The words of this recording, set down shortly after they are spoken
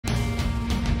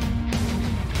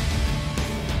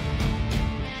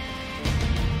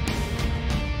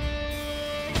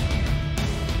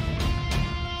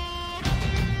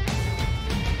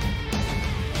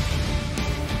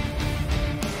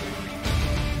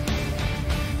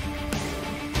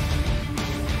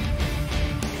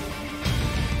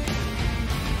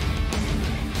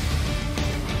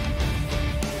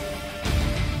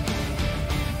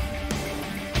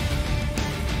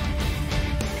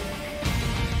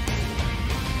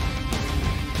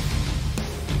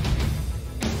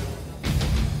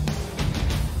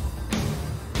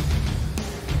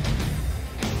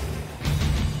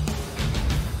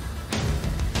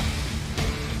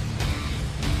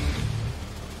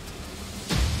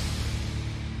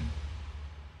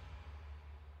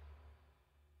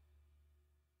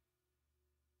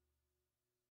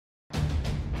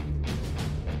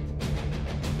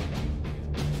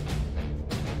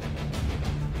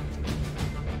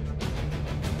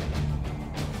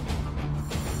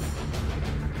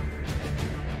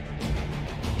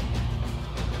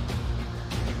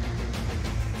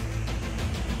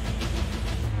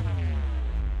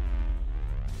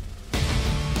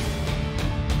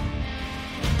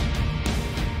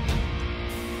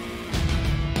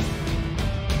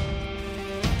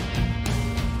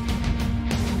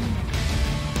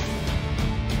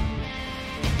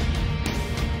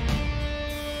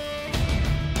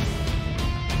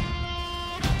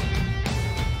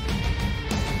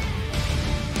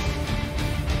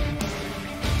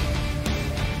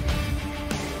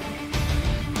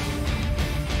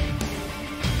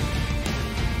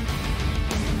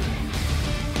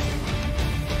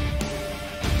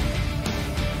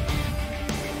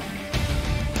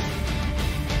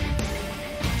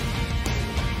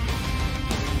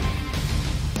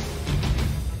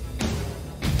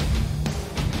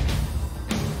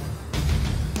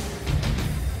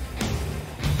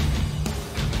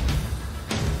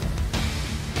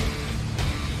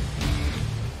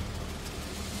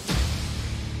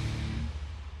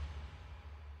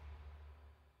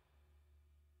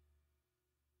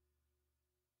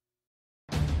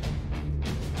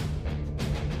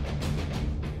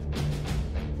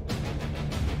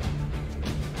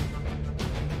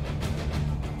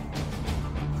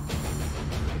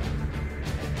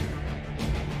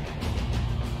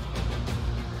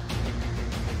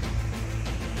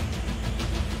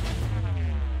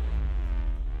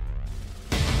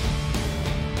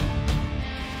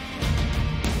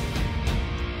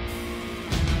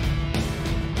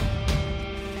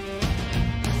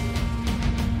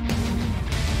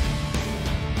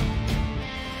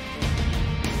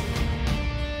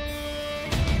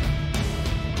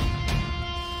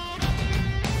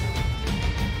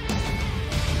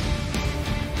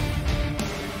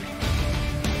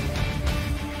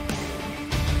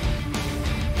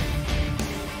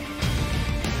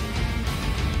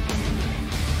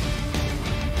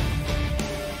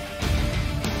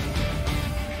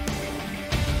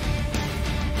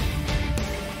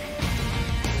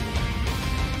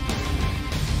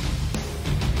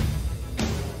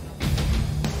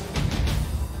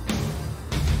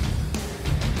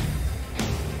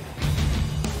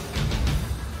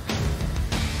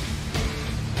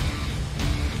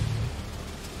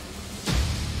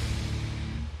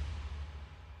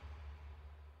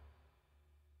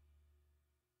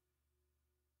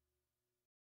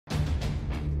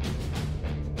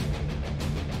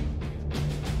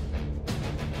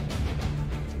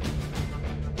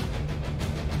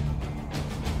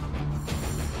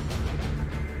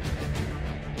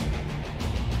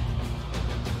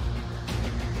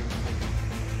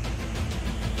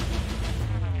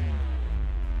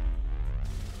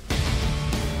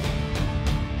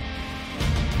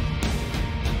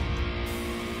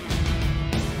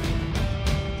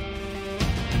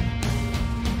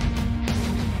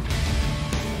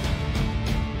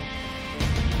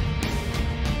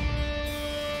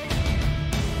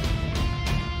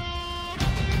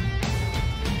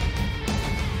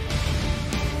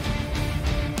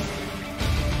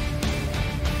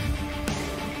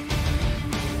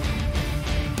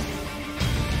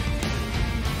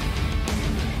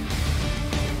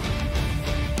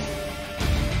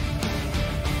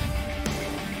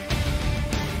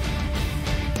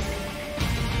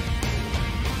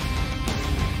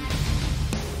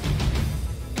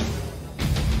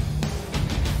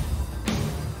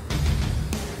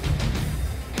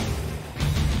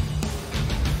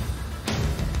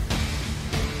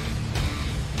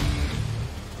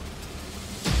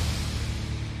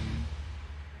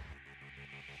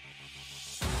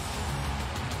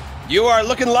You are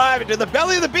looking live into the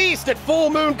belly of the beast at Full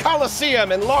Moon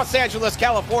Coliseum in Los Angeles,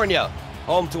 California,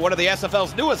 home to one of the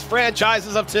SFL's newest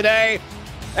franchises of today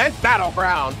and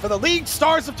battleground for the league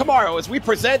stars of tomorrow as we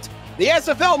present the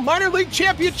SFL Minor League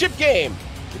Championship game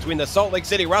between the Salt Lake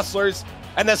City Rustlers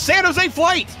and the San Jose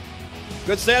Flight.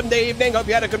 Good Saturday evening. Hope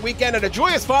you had a good weekend and a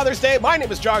joyous Father's Day. My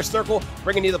name is Josh Circle,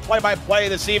 bringing you the play-by-play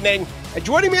this evening. And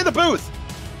joining me in the booth,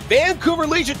 Vancouver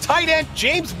Legion tight end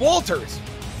James Walters.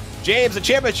 James, a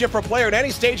championship for a player at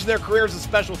any stage of their career is a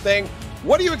special thing.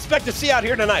 What do you expect to see out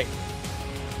here tonight?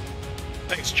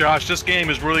 Thanks, Josh. This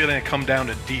game is really going to come down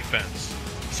to defense.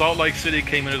 Salt Lake City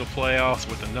came into the playoffs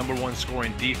with the #1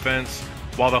 scoring defense,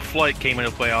 while the Flight came into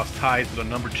the playoffs tied with the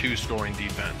 #2 scoring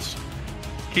defense.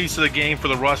 Keys to the game for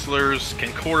the Rustlers: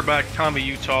 can quarterback Tommy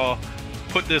Utah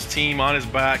put this team on his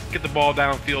back, get the ball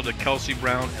downfield to Kelsey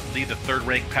Brown, and lead the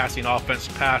third-ranked passing offense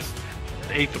past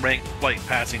the 8th-ranked Flight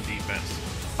passing defense.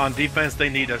 On defense, they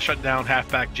need to shut down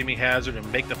halfback Jimmy Hazard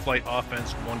and make the Flight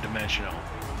offense one-dimensional.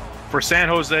 For San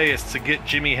Jose, it's to get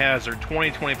Jimmy Hazard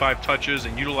 20-25 touches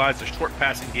and utilize the short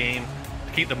passing game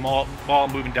to keep the ball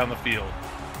moving down the field.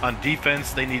 On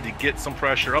defense, they need to get some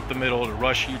pressure up the middle to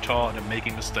rush Utah into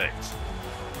making mistakes.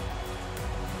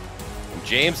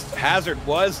 James, Hazard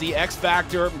was the X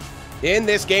factor in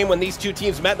this game when these two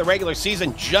teams met in the regular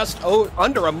season just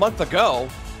under a month ago.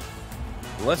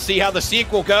 Let's see how the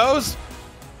sequel goes.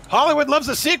 Hollywood loves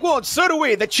a sequel, and so do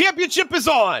we. The championship is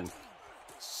on.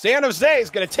 San Jose is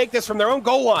going to take this from their own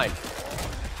goal line.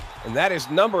 And that is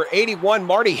number 81,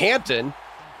 Marty Hampton,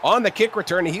 on the kick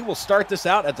return. He will start this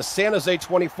out at the San Jose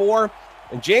 24.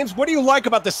 And James, what do you like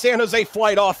about the San Jose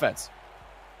Flight offense?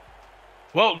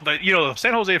 Well, the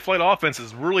San Jose Flight offense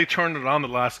has really turned it on the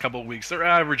last couple of weeks. They're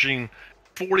averaging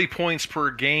 40 points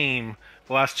per game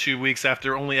the last 2 weeks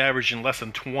after only averaging less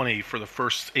than 20 for the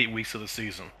first 8 weeks of the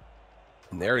season.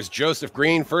 And there is Joseph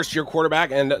Green, first-year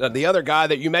quarterback, and the other guy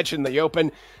that you mentioned in the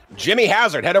open, Jimmy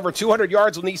Hazard, had over 200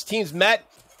 yards when these teams met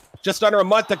just under a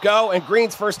month ago, and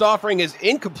Green's first offering is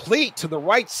incomplete to the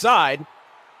right side,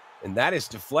 and that is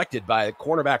deflected by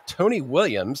cornerback Tony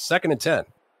Williams, 2nd and 10.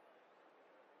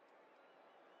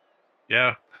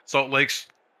 Yeah, San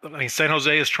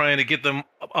Jose is trying to get them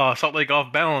Salt Lake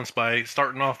off balance by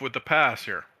starting off with the pass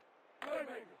here.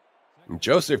 And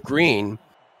Joseph Green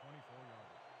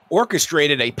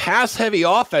orchestrated a pass-heavy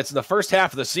offense in the first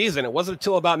half of the season. It wasn't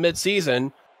until about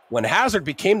mid-season when Hazard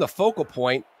became the focal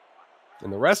point,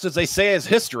 and the rest, as they say, is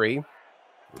history.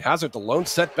 Hazard the lone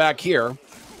setback here.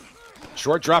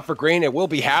 Short drop for Green. It will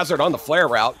be Hazard on the flare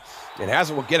route, and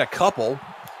Hazard will get a couple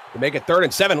to make it 3rd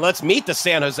and 7. Let's meet the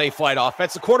San Jose Flight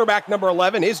offense. The quarterback, number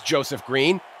 11, is Joseph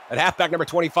Green. At halfback, number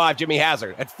 25, Jimmy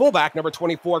Hazard. At fullback, number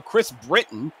 24, Chris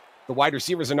Britton. The wide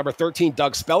receivers are number 13,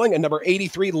 Doug Spelling, and number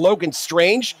 83, Logan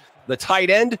Strange. The tight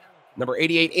end, number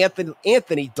 88,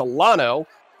 Anthony Delano.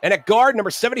 And at guard,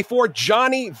 number 74,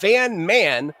 Johnny Van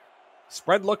Man.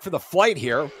 Spread look for the Flight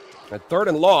here at 3rd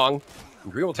and long.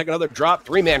 Green will take another drop,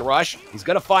 3-man rush. He's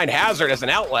going to find Hazard as an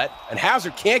outlet, and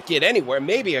Hazard can't get anywhere,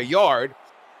 maybe a yard.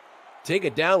 Take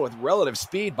it down with relative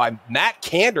speed by Matt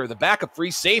Kander, the backup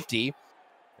free safety.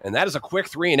 And that is a quick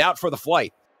 3 and out for the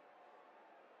Flight.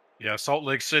 Yeah, Salt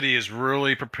Lake City is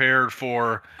really prepared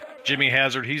for Jimmy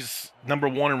Hazard. He's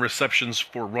 #1 in receptions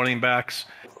for running backs,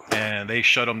 and they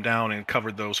shut him down and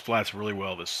covered those flats really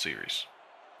well this series.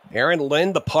 Aaron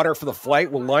Lynn, the punter for the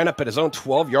Flight, will line up at his own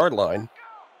 12-yard line.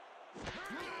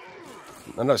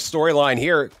 Another storyline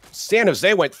here. San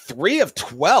Jose went 3 of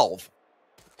 12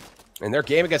 in their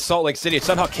game against Salt Lake City. It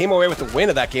somehow came away with the win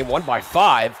of that game, won by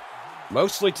 5,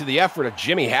 mostly to the effort of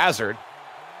Jimmy Hazard.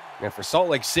 And for Salt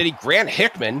Lake City, Grant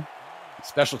Hickman,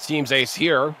 special teams ace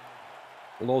here. A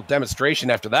little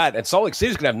demonstration after that. And Salt Lake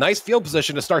City's going to have nice field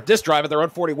position to start this drive at their own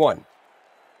 41.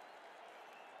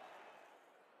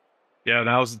 Yeah,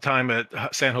 now's the time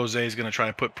that San Jose is going to try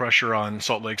to put pressure on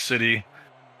Salt Lake City,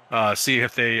 see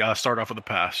if they start off with a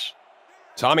pass.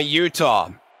 Tommy Utah,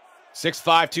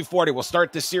 6'5", 240, will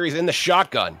start this series in the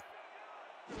shotgun.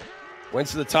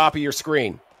 Wins to the top of your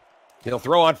screen. He'll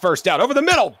throw on first down. Over the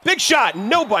middle. Big shot.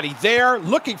 Nobody there.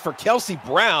 Looking for Kelsey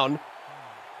Brown.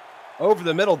 Over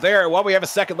the middle there. While we have a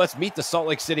second, let's meet the Salt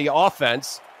Lake City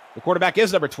offense. The quarterback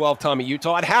is number 12, Tommy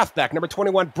Utah. At halfback, number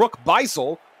 21, Brooke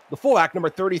Beisel. The fullback,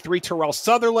 number 33, Terrell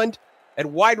Sutherland.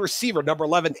 And wide receiver, number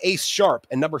 11, Ace Sharp.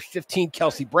 And number 15,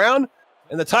 Kelsey Brown.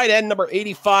 And the tight end, number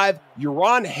 85,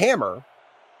 Uron Hammer.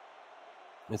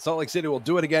 And Salt Lake City will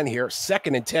do it again here.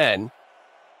 2nd and 10.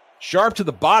 Sharp to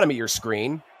the bottom of your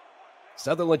screen.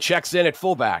 Sutherland checks in at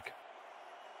fullback.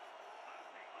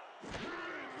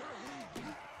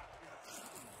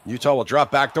 Utah will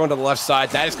drop back, throw to the left side.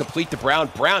 That is complete to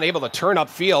Brown. Brown able to turn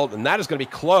upfield, and that is going to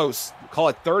be close. Call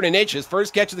it 3rd and inches.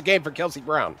 First catch of the game for Kelsey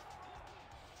Brown.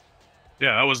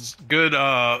 Yeah, that was good.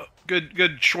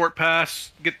 Good short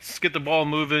pass. Get the ball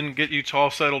moving. Get Utah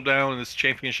settled down in this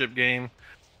championship game,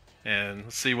 and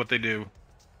let's see what they do.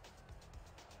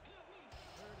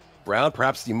 Brown,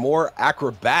 perhaps the more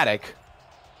acrobatic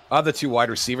of the two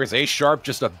wide receivers. A Sharp,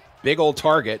 just a big old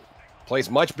target. Plays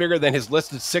much bigger than his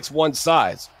listed 6'1"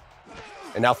 size.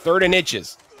 And now 3rd and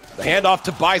inches. The handoff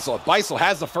to Beisel. Beisel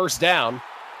has the first down.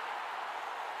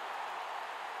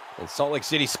 And Salt Lake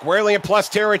City squarely in plus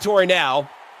territory now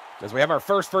as we have our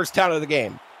first down of the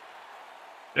game.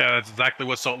 Yeah, that's exactly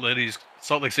what Salt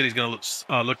Lake City's going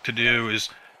to look to do, is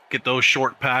get those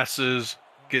short passes,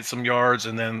 get some yards,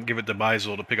 and then give it to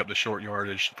Beisel to pick up the short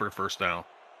yardage for a first down.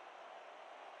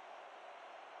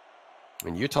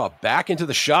 And Utah back into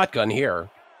the shotgun here.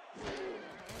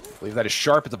 I believe that is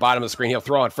Sharp at the bottom of the screen. He'll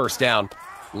throw on first down.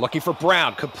 Looking for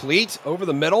Brown. Complete over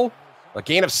the middle. A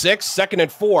gain of 6, 2nd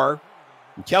and 4.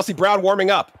 And Kelsey Brown warming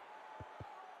up.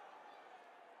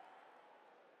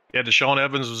 Yeah, Deshaun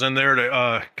Evans was in there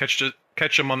to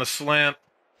catch him on the slant.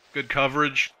 Good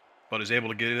coverage, but he's able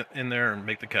to get in there and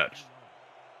make the catch.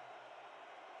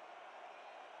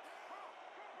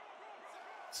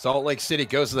 Salt Lake City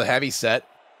goes to the heavy set.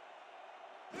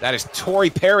 That is Torrey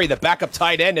Perry, the backup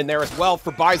tight end, in there as well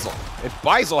for Beisel. And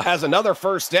Beisel has another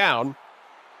first down.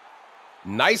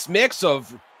 Nice mix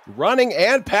of running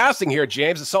and passing here,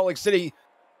 James. The Salt Lake City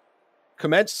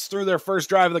commenced through their first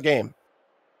drive of the game.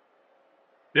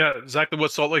 Yeah, exactly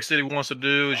what Salt Lake City wants to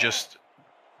do is just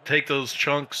take those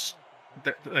chunks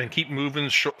and keep moving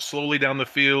slowly down the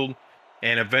field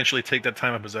and eventually take that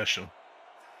time of possession.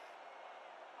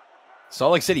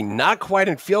 Salt Lake City not quite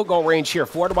in field goal range here.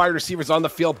 4 wide receivers on the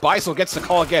field. Beisel gets the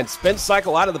call again. Spin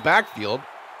cycle out of the backfield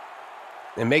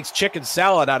and makes chicken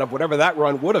salad out of whatever that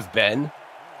run would have been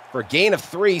for a gain of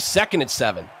 3, 2nd and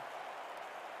 7.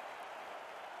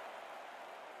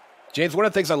 James, one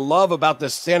of the things I love about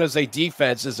this San Jose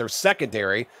defense is their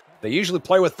secondary. They usually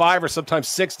play with 5 or sometimes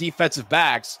 6 defensive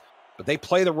backs, but they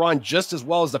play the run just as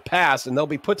well as the pass, and they'll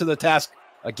be put to the task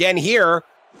again here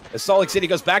as Salt Lake City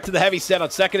goes back to the heavy set on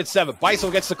 2nd and 7.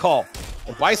 Beisel gets the call,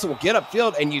 and Beisel will get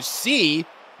upfield, and you see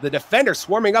the defender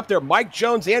swarming up there, Mike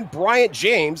Jones and Bryant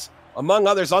James, among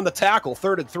others, on the tackle,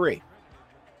 3rd and 3.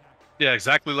 Yeah,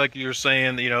 exactly like you were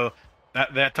saying. You know,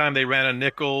 that time they ran a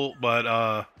nickel,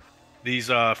 but these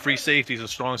free safeties and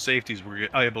strong safeties were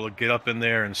able to get up in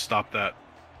there and stop that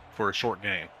for a short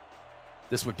gain.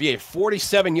 This would be a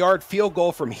 47-yard field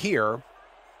goal from here,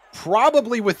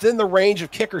 probably within the range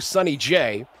of kicker Sonny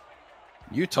J.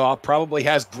 Utah probably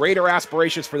has greater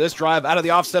aspirations for this drive out of the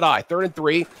offset eye. 3rd and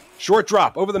 3, short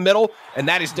drop over the middle, and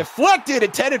that is deflected,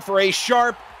 intended for A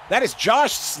Sharp. That is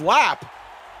Josh Slapp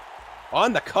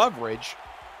on the coverage.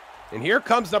 And here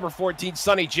comes number 14,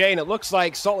 Sonny J, and it looks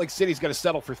like Salt Lake City's going to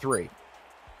settle for 3.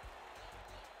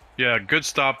 Yeah, good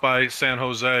stop by San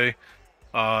Jose.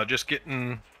 Just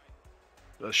getting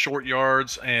the short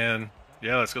yards, and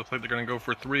yeah, let's looks like they're going to go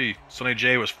for 3. Sonny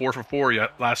J was 4 for 4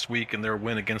 last week in their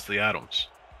win against the Adams.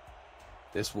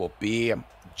 This will be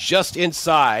just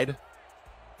inside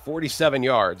 47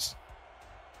 yards.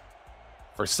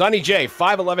 For Sonny J,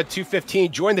 5'11",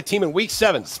 215, joined the team in week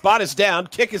 7. Spot is down,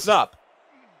 kick is up.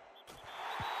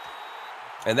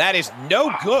 And that is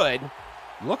no good.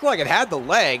 Looked like it had the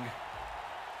leg,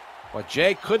 but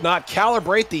Jay could not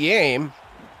calibrate the aim.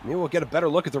 Maybe we'll get a better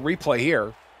look at the replay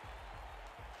here.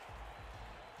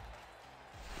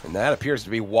 And that appears to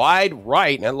be wide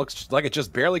right, and it looks like it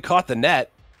just barely caught the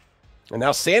net. And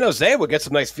now San Jose will get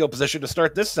some nice field position to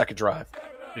start this second drive.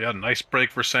 Yeah, nice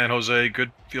break for San Jose.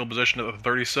 Good field position at the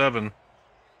 37.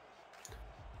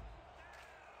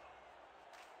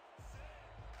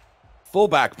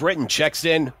 Fullback Britton checks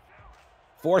in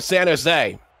for San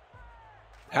Jose.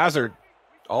 Hazard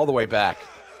all the way back.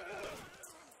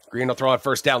 Green will throw on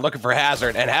first down, looking for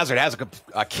Hazard, and Hazard has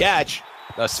a catch,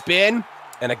 a spin,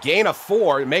 and a gain of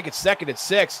 4 to make it 2nd and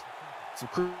 6. Some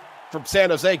crew from San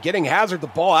Jose getting Hazard the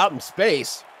ball out in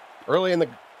space early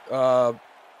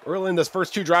in this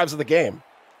first 2 drives of the game.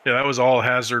 Yeah, that was all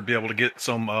Hazard be able to get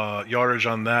some yardage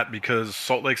on that because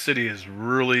Salt Lake City is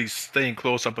really staying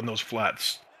close up in those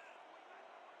flats.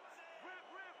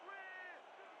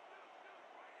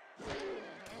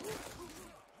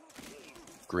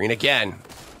 Green again,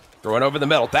 throwing over the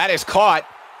middle. That is caught.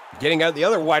 Getting out the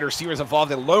other wide receivers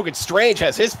involved, and Logan Strange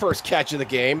has his first catch of the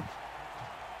game.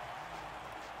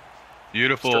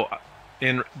 Beautiful,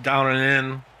 down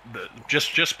and in,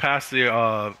 just past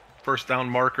the first down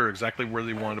marker, exactly where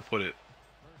they wanted to put it.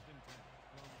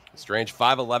 Strange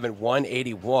 5'11",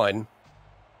 181.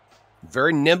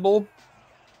 Very nimble,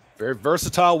 very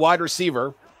versatile wide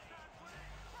receiver.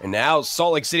 And now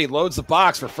Salt Lake City loads the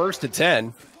box for 1st and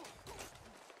 10.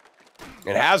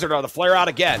 And Hazard on the flare out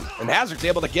again. And Hazard's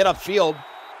able to get upfield.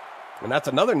 And that's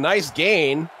another nice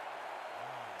gain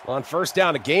on 1st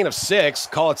down, a gain of 6.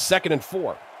 Call it 2nd and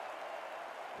 4.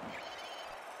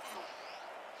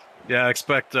 Yeah, I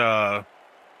expect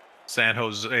San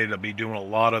Jose to be doing a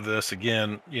lot of this.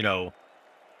 Again, you know,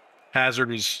 Hazard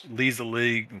leads the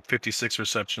league in 56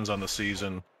 receptions on the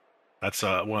season. That's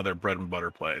one of their bread and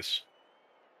butter plays.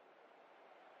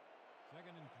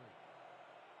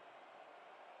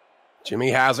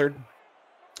 Jimmy Hazard,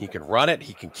 he can run it,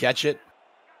 he can catch it.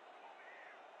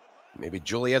 Maybe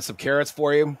Julie had some carrots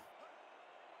for you.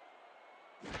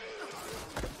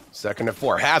 2nd and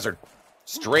 4. Hazard,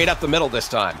 straight up the middle this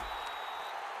time.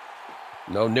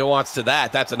 No nuance to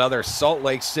that. That's another Salt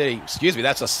Lake City,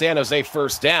 that's a San Jose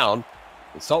 1st down.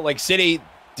 And Salt Lake City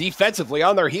defensively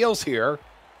on their heels here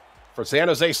for San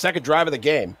Jose's 2nd drive of the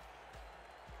game.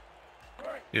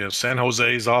 Yeah, San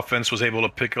Jose's offense was able to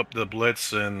pick up the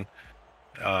blitz, and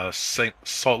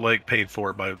Salt Lake paid for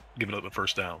it by giving up the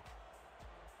 1st down.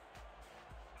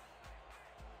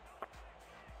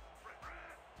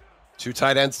 Two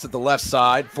tight ends to the left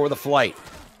side for the flight.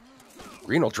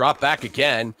 Green will drop back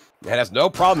again and has no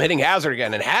problem hitting Hazard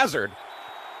again. And Hazard,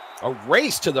 a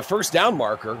race to the 1st down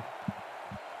marker.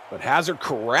 But Hazard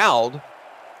corralled.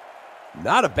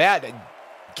 Not a bad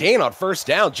gain on 1st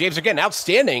down. James, again,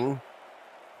 outstanding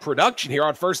production here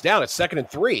on 1st down. It's 2nd and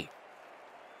 3.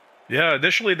 Yeah,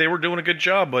 initially they were doing a good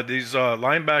job, but these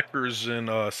linebackers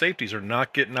and safeties are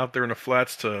not getting out there in the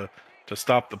flats to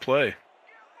stop the play.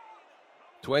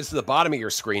 Twins to the bottom of your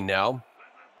screen now.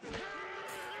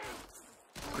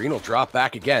 Green will drop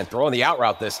back again, throwing the out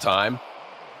route this time.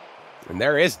 And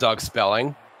there is Doug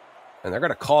Spelling. And they're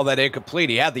going to call that incomplete.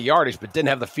 He had the yardage, but didn't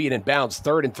have the feet in bounds.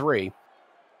 3rd and 3.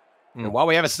 And while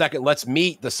we have a second, let's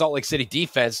meet the Salt Lake City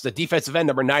defense. The defensive end,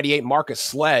 number 98, Marcus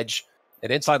Sledge.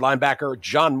 And inside linebacker,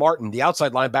 John Martin. The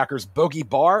outside linebackers, Bogey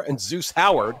Barr and Zeus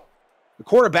Howard. The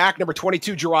quarterback, number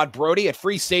 22, Gerard Brody. At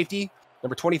free safety,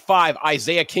 number 25,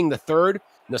 Isaiah King III.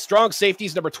 And the strong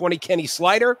safeties, number 20, Kenny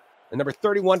Slider. And number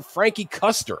 31, Frankie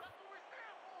Custer.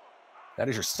 That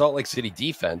is your Salt Lake City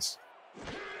defense.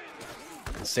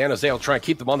 And San Jose will try and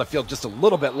keep them on the field just a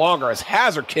little bit longer as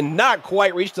Hazard cannot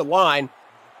quite reach the line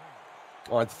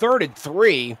on 3rd and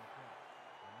 3.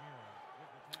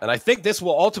 And I think this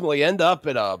will ultimately end up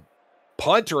in a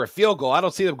punt or a field goal. I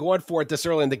don't see them going for it this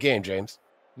early in the game, James.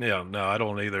 Yeah, no, I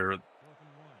don't either. Of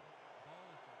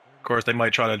course, they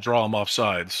might try to draw them off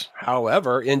sides.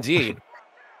 However, indeed,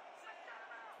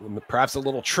 perhaps a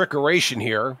little trickeration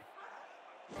here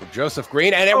for Joseph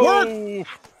Green, and it worked.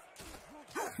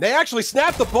 They actually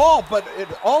snapped the ball, but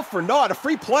all for naught, a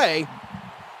free play.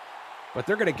 But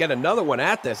they're going to get another one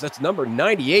at this. That's number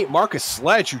 98, Marcus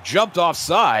Sledge, who jumped off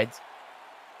sides.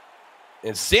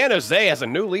 And San Jose has a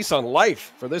new lease on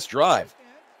life for this drive.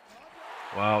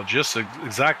 Wow, just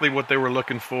exactly what they were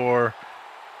looking for,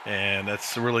 and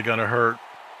that's really going to hurt.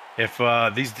 If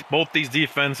both these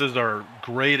defenses are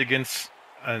great against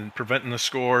and preventing the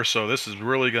score, so this is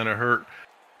really going to hurt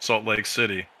Salt Lake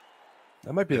City.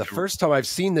 That might be the first time I've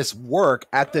seen this work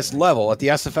at this level, at the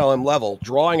SFLm level,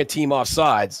 drawing a team off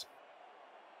sides.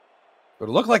 But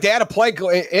it looked like they had a play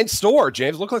in store,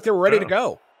 James. It looked like they were ready to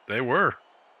go. They were.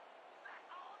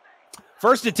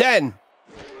 1st and 10.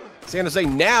 San Jose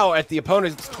now at the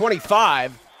opponent's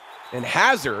 25. And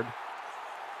Hazard,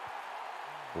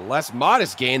 less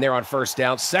modest gain there on 1st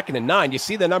down, 2nd and 9. You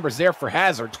see the numbers there for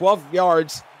Hazard. 12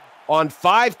 yards on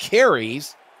 5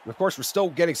 carries. And of course, we're still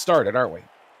getting started, aren't we?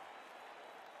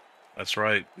 That's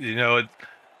right. You know,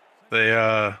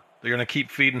 they're going to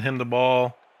keep feeding him the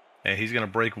ball, and he's going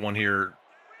to break one here.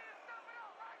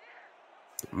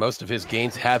 Most of his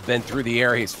gains have been through the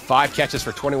air. He's 5 catches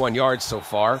for 21 yards so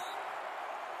far.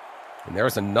 And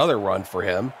there's another run for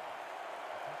him.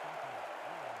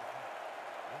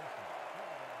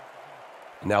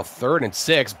 Now 3rd and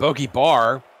 6. Bogey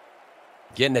Barr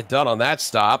getting it done on that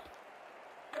stop.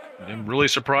 I'm really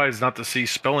surprised not to see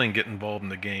Spelling get involved in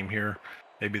the game here.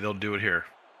 Maybe they'll do it here.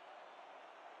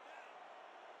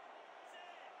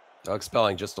 Doug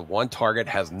Spelling, just the one target,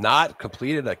 has not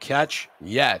completed a catch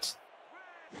yet.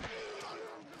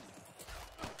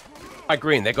 By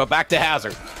Green, they go back to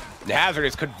Hazard. And Hazard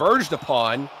is converged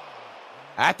upon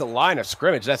at the line of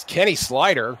scrimmage. That's Kenny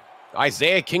Slider.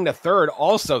 Isaiah King III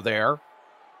also there.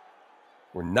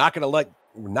 We're not going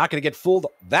to get fooled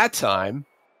that time.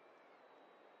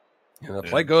 And the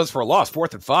play goes for a loss,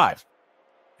 4th and 5.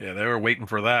 Yeah, they were waiting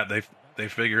for that. they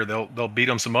figure they'll beat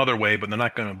them some other way, but they're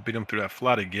not going to beat them through that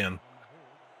flat again.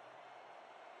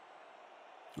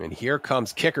 And here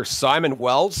comes kicker Simon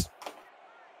Wells.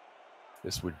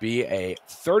 This would be a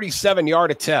 37-yard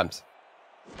attempt.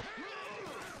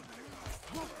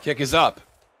 Kick is up.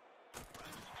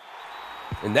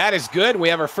 And that is good. We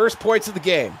have our first points of the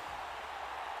game.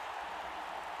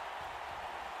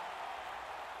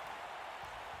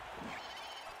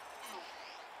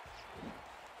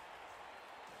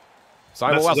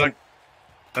 Simon Wells.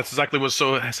 That's exactly what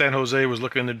San Jose was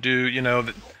looking to do.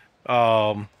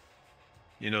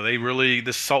 They really,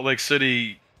 this Salt Lake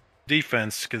City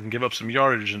defense can give up some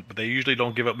yardage, but they usually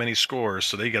don't give up many scores,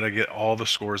 so they got to get all the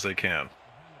scores they can.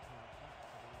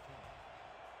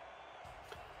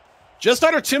 Just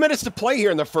under 2 minutes to play here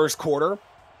in the first quarter.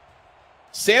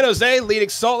 San Jose leading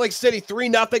Salt Lake City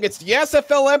 3-0. It's the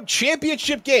SFLm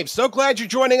championship game. So glad you're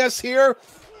joining us here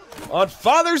on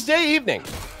Father's Day evening.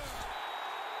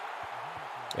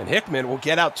 And Hickman will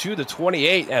get out to the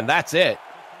 28, and that's it.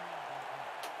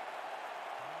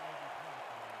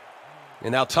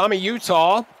 And now Tommy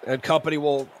Utah and company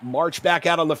will march back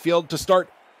out on the field to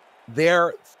start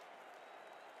their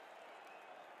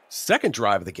second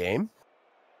drive of the game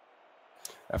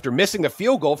after missing the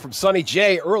field goal from Sonny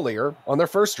J earlier on their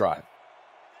first drive.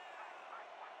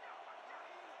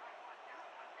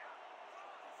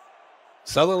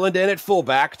 Sutherland in at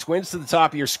fullback, twins to the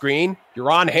top of your screen. You're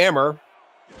on Hammer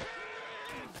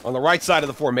on the right side of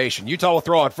the formation. Utah will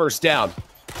throw on first down.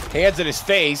 Hands at his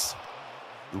face.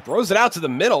 And throws it out to the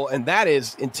middle, and that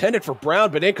is intended for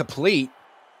Brown, but incomplete.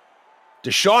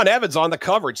 Deshaun Evans on the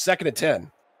coverage, 2nd and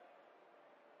 10.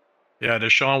 Yeah,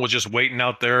 Deshaun was just waiting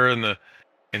out there in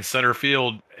center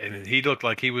field, and he looked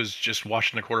like he was just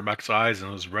watching the quarterback's eyes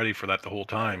and was ready for that the whole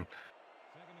time.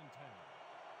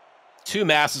 2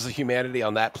 masses of humanity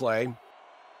on that play.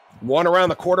 One around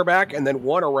the quarterback, and then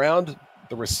one around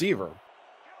the receiver.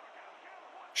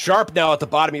 Sharp now at the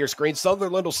bottom of your screen.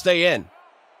 Sutherland will stay in.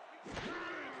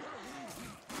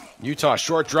 Utah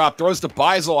short drop, throws to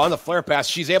Beisel on the flare pass.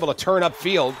 She's able to turn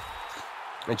upfield,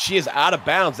 and she is out of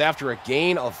bounds after a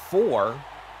gain of 4.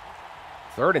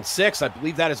 3rd and 6. I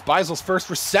believe that is Beisel's first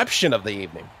reception of the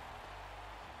evening.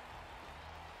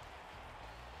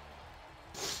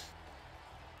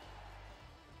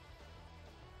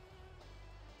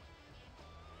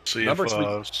 See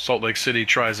if Salt Lake City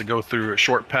tries to go through a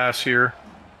short pass here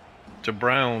to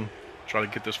Brown, try to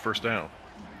get this first down.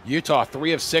 Utah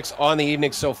 3 of 6 on the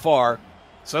evening so far.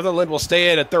 Sutherland will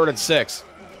stay in at 3rd and 6.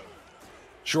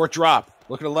 Short drop.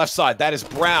 Look at the left side. That is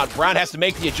Brown. Brown has to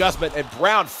make the adjustment, and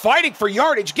Brown fighting for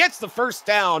yardage gets the first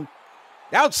down.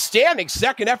 Outstanding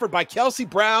second effort by Kelsey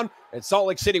Brown, and Salt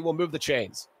Lake City will move the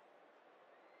chains.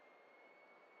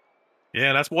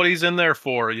 Yeah, that's what he's in there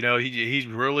for. He's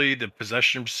really the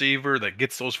possession receiver that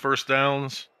gets those first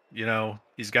downs.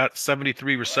 He's got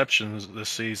 73 receptions this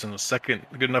season,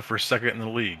 good enough for second in the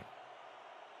league.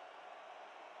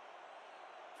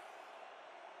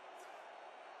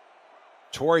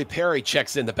 Torrey Perry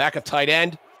checks in, the backup tight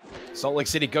end. Salt Lake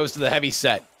City goes to the heavy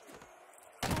set.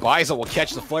 Beisel will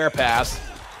catch the flare pass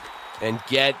and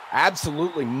get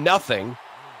absolutely nothing.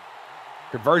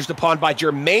 Converged upon by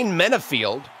Jermaine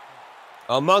Menafield,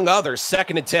 among others,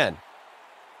 2nd and 10.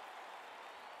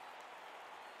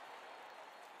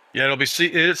 Yeah,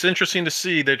 it's interesting to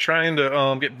see. They're trying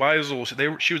to get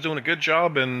Beisel. She was doing a good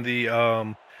job in the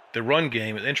run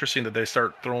game. It's interesting that they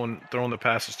start throwing the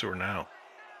passes to her now.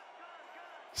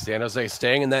 San Jose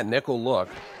staying in that nickel look.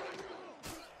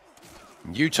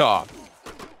 Utah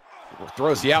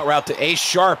throws the out route to Ace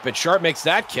Sharp, and Sharp makes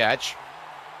that catch.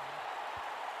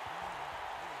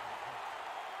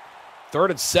 3rd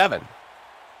and 7.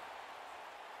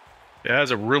 It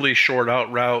has a really short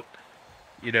out route.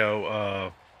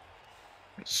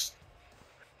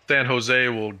 San Jose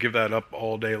will give that up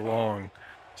all day long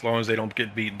as they don't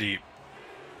get beat deep.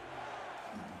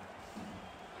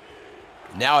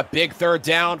 Now a big 3rd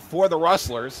down for the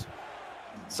Rustlers.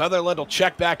 Sutherland will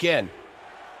check back in.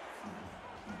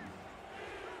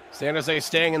 San Jose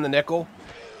staying in the nickel.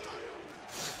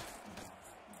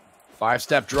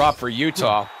 5-step drop for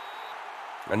Utah.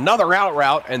 Another out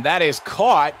route, and that is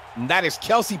caught, and that is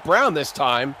Kelsey Brown this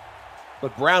time.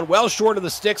 But Brown well short of the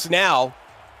sticks now.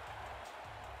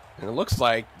 And it looks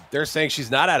like they're saying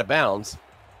she's not out of bounds.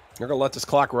 They're going to let this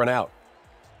clock run out.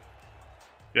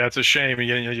 Yeah, it's a shame.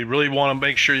 You really want to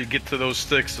make sure you get to those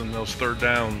sticks and those 3rd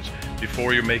downs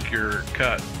before you make your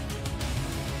cut.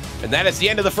 And that is the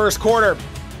end of the first quarter.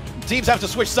 Teams have to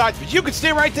switch sides, but you can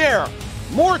stay right there.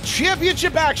 More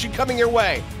championship action coming your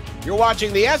way. You're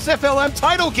watching the SFLm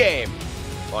title game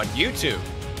on YouTube.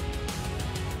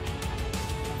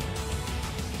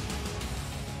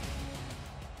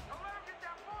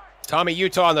 Tommy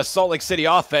Utah on the Salt Lake City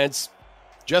offense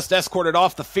just escorted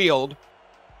off the field.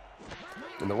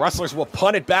 And the Rustlers will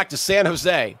punt it back to San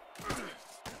Jose.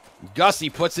 Gussie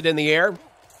puts it in the air.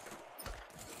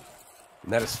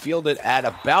 And that is fielded at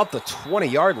about the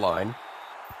 20-yard line.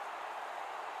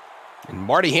 And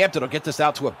Marty Hampton will get this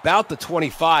out to about the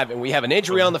 25, and we have an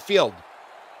injury on the field.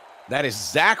 That is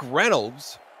Zach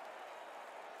Reynolds,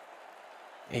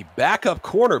 a backup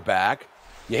cornerback.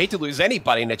 You hate to lose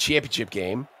anybody in a championship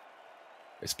game,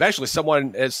 especially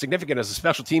someone as significant as a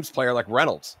special teams player like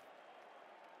Reynolds.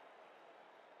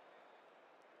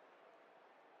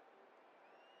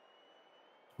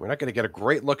 We're not going to get a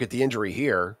great look at the injury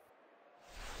here.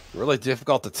 Really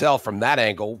difficult to tell from that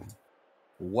angle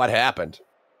what happened.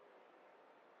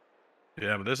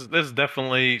 Yeah, but this is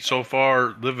definitely so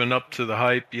far living up to the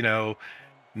hype. You know,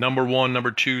 number 1,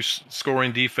 number 2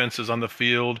 scoring defenses on the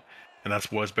field, and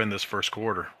that's what it's been this first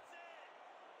quarter.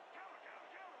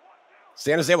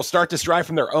 San Jose will start this drive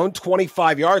from their own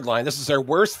 25-yard line. This is their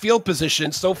worst field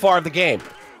position so far of the game.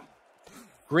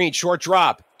 Green, short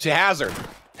drop to Hazard.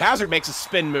 Hazard makes a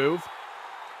spin move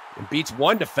and beats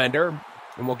one defender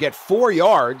and will get 4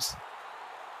 yards.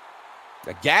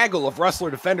 A gaggle of Rustler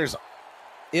defenders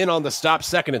in on the stop,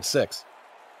 2nd and 6.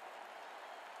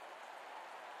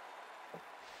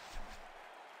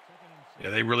 Yeah,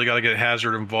 they really got to get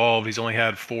Hazard involved. He's only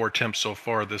had 4 attempts so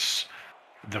far the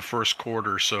first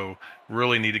quarter, so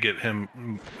really need to get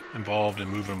him involved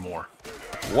and moving more.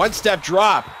 One-step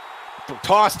drop,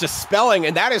 toss to Spelling,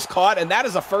 and that is caught, and that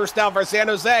is a first down for San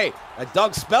Jose. And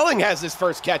Doug Spelling has his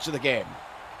first catch of the game.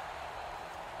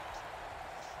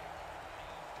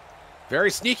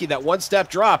 Very sneaky, that one-step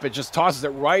drop. It just tosses it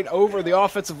right over the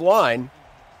offensive line.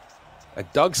 And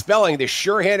Doug Spelling, the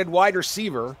sure-handed wide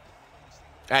receiver,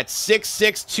 at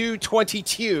 6'6",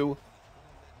 222,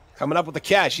 coming up with the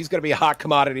catch. He's going to be a hot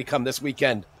commodity come this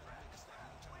weekend.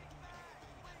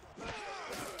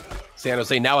 San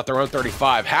Jose now at their own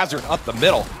 35. Hazard up the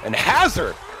middle, and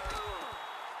Hazard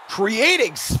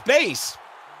creating space.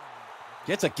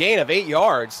 Gets a gain of 8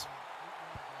 yards.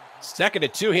 2nd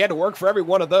and 2. He had to work for every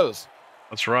one of those.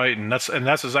 That's right, and that's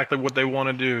exactly what they want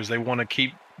to do. Is they want to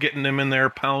keep getting him in there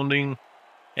pounding,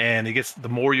 and he gets the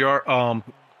more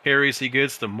carries he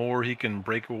gets, the more he can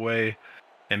break away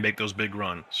and make those big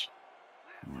runs.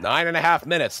 9.5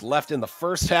 minutes left in the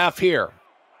first half here.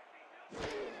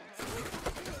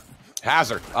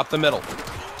 Hazard up the middle.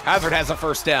 Hazard has a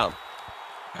first down.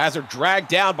 Hazard dragged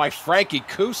down by Frankie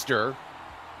Kuster.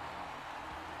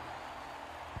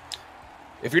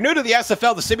 If you're new to the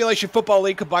SFL, the Simulation Football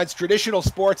League combines traditional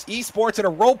sports, esports, and a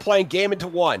role-playing game into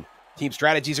one. Team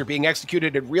strategies are being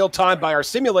executed in real time by our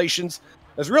simulations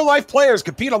as real-life players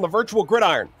compete on the virtual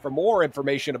gridiron. For more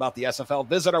information about the SFL,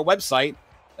 visit our website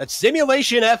at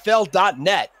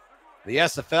simulationfl.net. The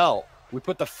SFL, we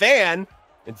put the fan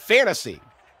in fantasy.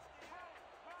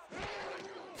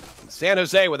 San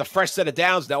Jose with a fresh set of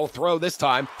downs. They'll throw this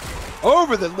time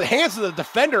over the hands of the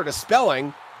defender to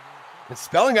Spelling. And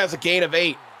Spelling has a gain of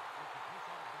 8.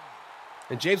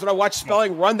 And James, when I watch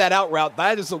Spelling run that out route,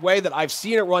 that is the way that I've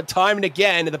seen it run time and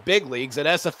again in the big leagues at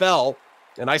SFL.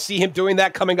 And I see him doing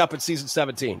that coming up in season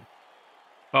 17.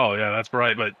 Oh, yeah, that's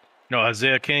right. But,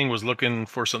 Isaiah King was looking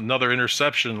for another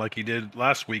interception like he did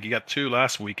last week. He got 2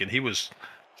 last week, and he was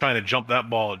trying to jump that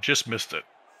ball and just missed it.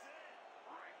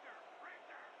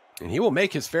 And he will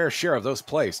make his fair share of those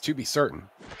plays, to be certain.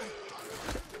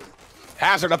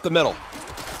 Hazard up the middle.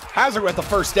 Hazard with the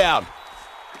first down.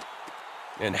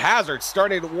 And Hazard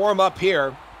starting to warm up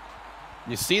here.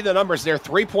 You see the numbers there,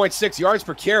 3.6 yards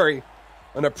per carry.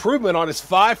 An improvement on his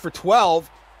 5 for 12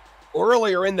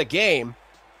 earlier in the game.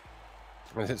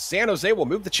 And San Jose will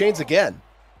move the chains again.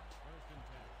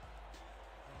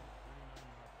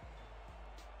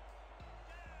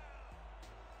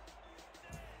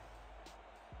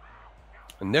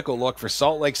 A nickel look for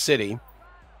Salt Lake City.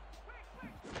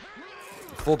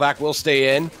 Fullback will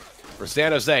stay in for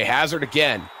San Jose. Hazard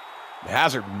again.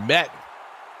 Hazard met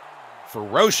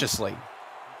ferociously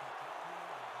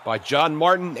by John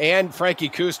Martin and Frankie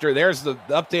Kuster. There's the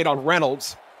update on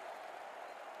Reynolds.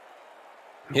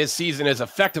 His season is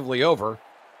effectively over.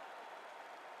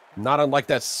 Not unlike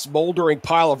that smoldering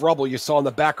pile of rubble you saw in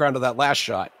the background of that last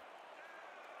shot.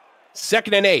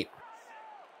 2nd and 8.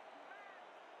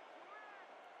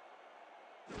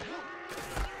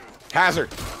 Hazard.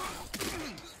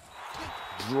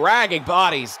 Dragging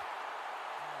bodies.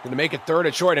 Going to make it 3rd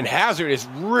and short, and Hazard is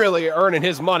really earning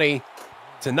his money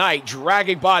tonight.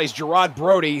 Dragging bodies, Gerard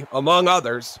Brody, among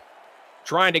others,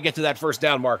 trying to get to that first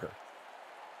down marker.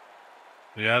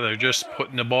 Yeah, they're just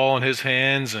putting the ball in his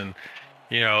hands and,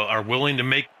 are willing to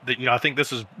make the, I think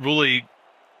this is really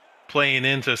playing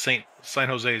into San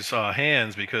Jose's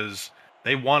hands because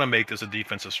they want to make this a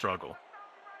defensive struggle.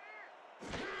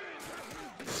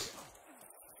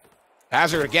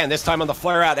 Hazard again, this time on the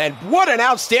flare out, and what an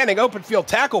outstanding open field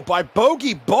tackle by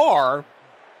Bogey Barr.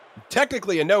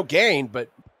 Technically a no gain, but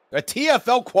a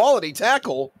TFL quality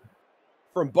tackle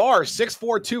from Barr, 6'4",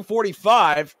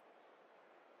 245.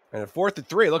 And at 4th and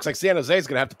 3, it looks like San Jose is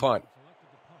going to have to punt.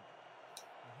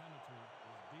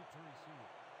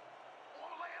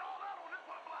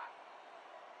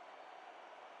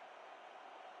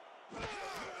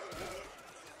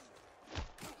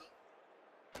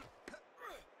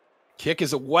 Kick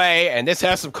is away, and this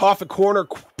has some coffin corner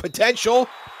potential.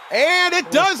 And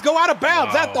it does go out of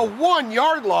bounds at the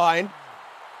 1-yard line.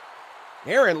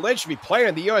 Aaron Lynch should be playing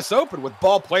in the U.S. Open with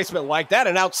ball placement like that.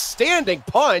 An outstanding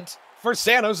punt for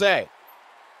San Jose.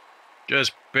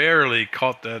 Just barely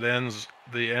caught the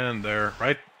end there,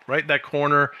 right in that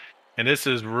corner. And this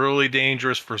is really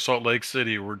dangerous for Salt Lake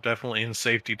City. We're definitely in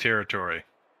safety territory.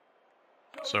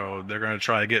 So they're going to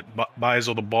try to get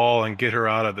Beisel the ball and get her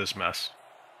out of this mess.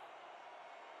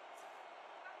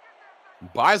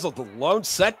 Beisel, the lone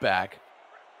setback.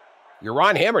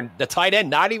 Ron Hammer, the tight end,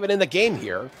 not even in the game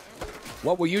here.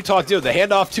 What will Utah do? The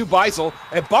handoff to Beisel,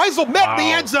 and Beisel met the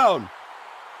end zone.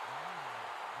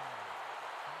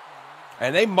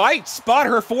 And they might spot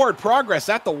her forward progress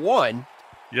at the 1.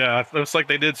 Yeah, it looks like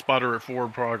they did spot her at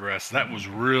forward progress. That was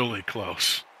really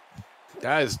close.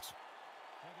 Guys,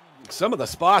 some of the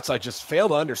spots I just fail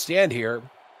to understand here.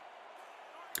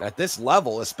 At this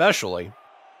level, especially.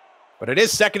 But it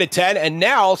is 2nd and 10, and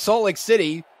now Salt Lake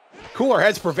City, cooler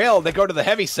heads prevail. They go to the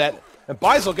heavy set, and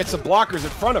Beisel gets some blockers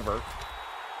in front of her.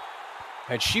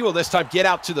 And she will this time get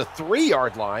out to the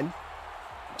 3-yard line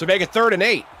to make it 3rd and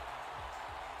 8.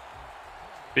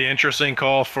 Be an interesting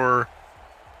call for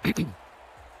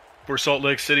Salt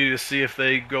Lake City to see if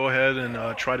they go ahead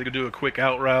and try to do a quick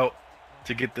out route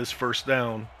to get this first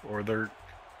down, or they're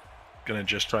going to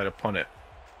just try to punt it.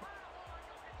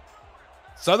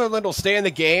 Sutherland will stay in the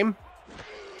game.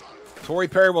 Torrey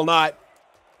Perry will not.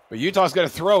 But Utah's going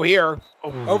to throw here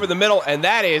over the middle, and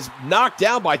that is knocked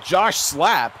down by Josh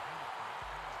Slapp.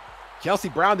 Kelsey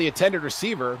Brown, the intended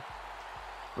receiver.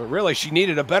 But really, she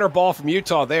needed a better ball from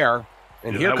Utah there.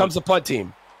 And here comes the punt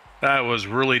team. That was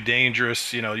really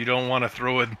dangerous. You know, you don't want to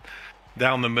throw it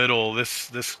down the middle this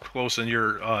close in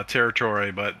your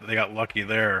territory, but they got lucky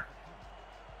there.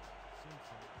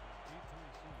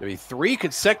 Maybe 3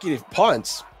 consecutive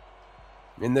punts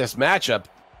in this matchup.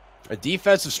 A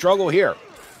defensive struggle here.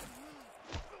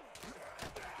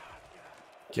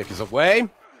 Kick is away.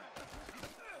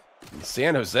 And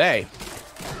San Jose.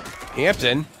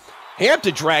 Hampton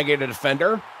dragging a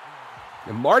defender.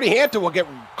 And Marty Hampton will get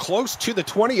close to the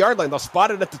 20-yard line. They'll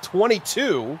spot it at the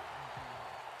 22.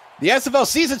 The SFL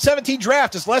Season 17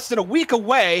 draft is less than a week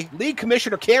away. League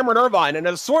Commissioner Cameron Irvine and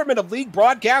an assortment of league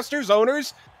broadcasters,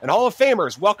 owners, and Hall of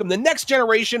Famers welcome the next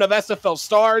generation of SFL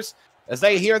stars as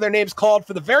they hear their names called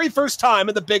for the very first time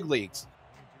in the big leagues.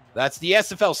 That's the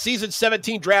SFL Season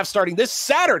 17 draft starting this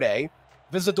Saturday.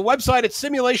 Visit the website at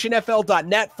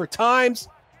simulationfl.net for times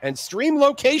and stream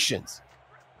locations.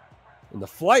 And the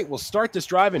flight will start this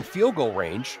drive in field goal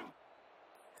range.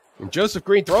 And Joseph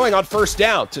Green throwing on first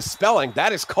down to Spelling.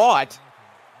 That is caught.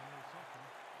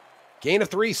 Gain of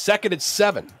 3, 2nd and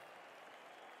 7.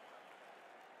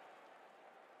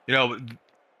 You know,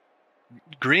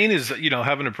 Green is,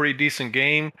 having a pretty decent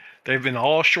game. They've been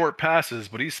all short passes,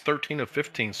 but he's 13 of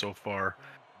 15 so far.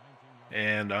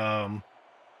 And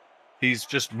he's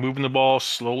just moving the ball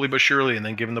slowly but surely and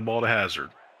then giving the ball to Hazard.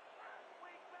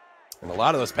 And a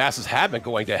lot of those passes have been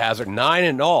going to Hazard, 9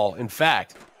 in all, in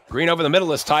fact. Green over the middle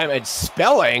this time, and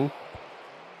Spelling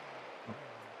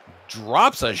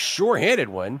drops a sure-handed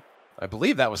one. I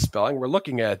believe that was Spelling. We're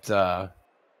looking at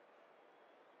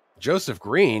Joseph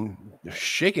Green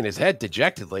shaking his head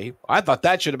dejectedly. I thought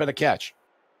that should have been a catch.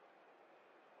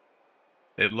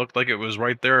 It looked like it was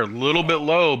right there, a little bit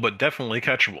low, but definitely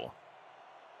catchable.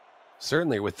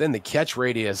 Certainly within the catch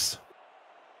radius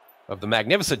of the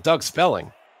magnificent Doug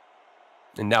Spelling.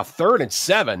 And now 3rd and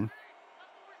 7.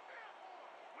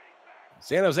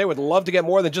 San Jose would love to get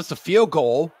more than just a field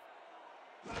goal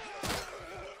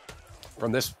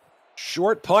from this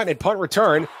short punt and punt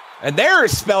return. And there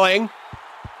is Spelling.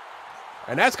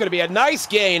 And that's going to be a nice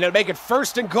gain and make it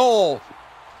 1st and goal.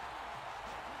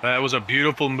 That was a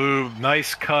beautiful move.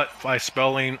 Nice cut by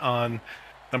Spelling on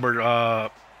number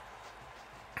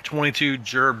 22,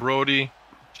 Jared Brody.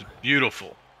 Just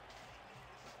beautiful.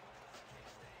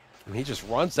 And he just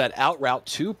runs that out route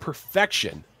to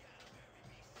perfection.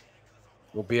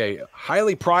 will be a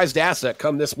highly prized asset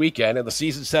come this weekend in the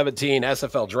Season 17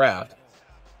 SFL Draft.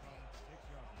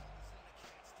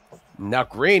 Now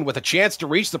Green with a chance to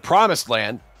reach the promised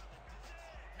land.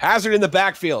 Hazard in the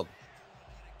backfield.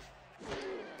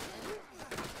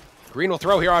 Green will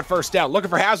throw here on first down. Looking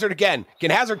for Hazard again.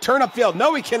 Can Hazard turn upfield?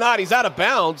 No, he cannot. He's out of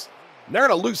bounds. And they're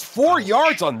going to lose 4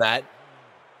 yards on that.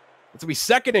 It's going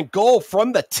to be 2nd and goal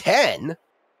from the 10.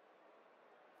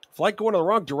 Flight going in the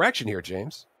wrong direction here,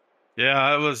 James.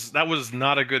 Yeah, that was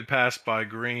not a good pass by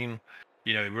Green.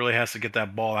 You know, he really has to get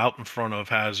that ball out in front of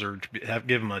Hazard to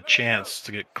give him a chance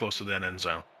to get close to that end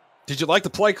zone. Did you like the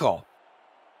play call?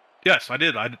 Yes, I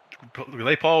did. The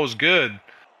play call was good.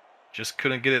 Just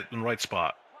couldn't get it in the right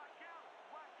spot.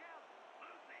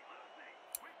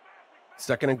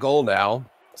 2nd and goal now.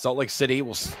 Salt Lake City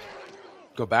will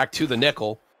go back to the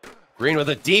nickel. Green with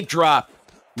a deep drop.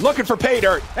 Looking for pay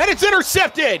dirt. And it's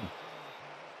intercepted.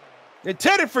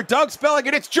 Intended for Doug Spelling.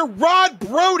 And it's Gerard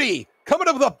Brody coming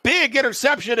up with a big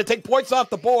interception to take points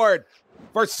off the board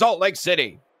for Salt Lake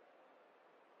City.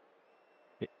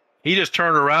 He just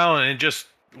turned around and just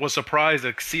was surprised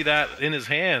to see that in his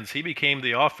hands. He became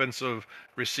the offensive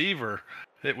receiver.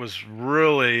 It was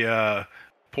really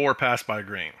poor pass by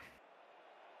Green.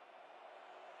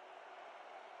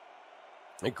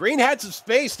 And Green had some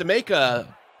space to make a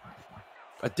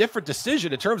different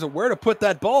decision in terms of where to put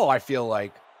that ball, I feel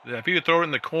like. Yeah, if he could throw it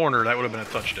in the corner, that would have been a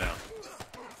touchdown.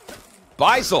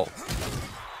 Beisel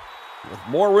with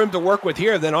more room to work with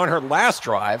here than on her last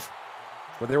drive,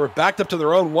 where they were backed up to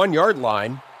their own 1-yard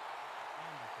line.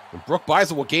 And Brooke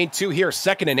Beisel will gain 2 here,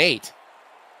 2nd and 8.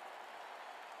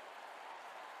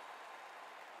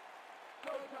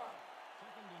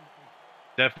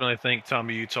 Definitely think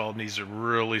Tommy Utah needs to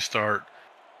really start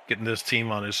getting this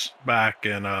team on his back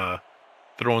and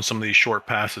throwing some of these short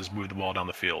passes, move the ball down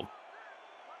the field.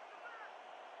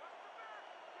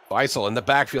 Beisel in the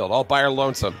backfield, all by her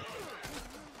lonesome.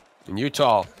 And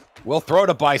Utah will throw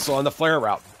to Beisel on the flare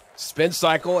route. Spin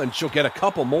cycle, and she'll get a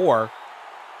couple more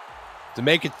to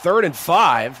make it 3rd and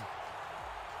 5.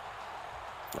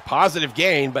 A positive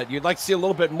gain, but you'd like to see a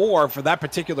little bit more for that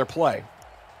particular play.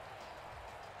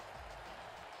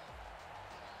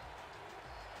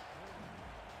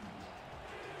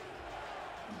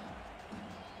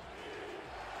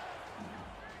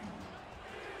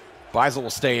 Beisel will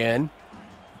stay in.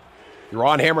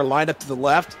 Ron Hammer lined up to the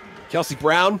left. Kelsey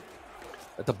Brown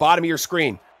at the bottom of your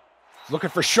screen. Looking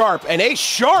for Sharp, and Ace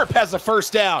Sharp has the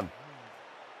first down.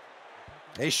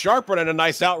 Ace Sharp running a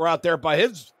nice out route there by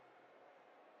his.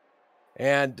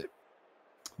 And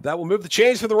that will move the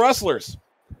chains for the Rustlers.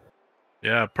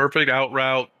 Yeah, perfect out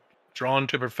route, drawn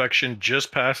to perfection, just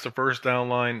past the first down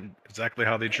line, exactly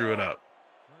how they drew it up.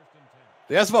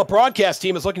 The SFL broadcast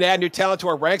team is looking to add new talent to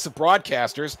our ranks of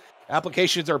broadcasters.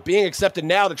 Applications are being accepted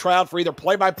now to try out for either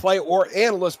play-by-play or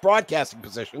analyst broadcasting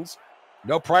positions.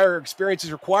 No prior experience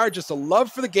is required, just a love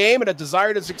for the game and a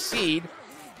desire to succeed.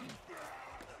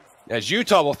 As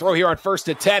Utah will throw here on 1st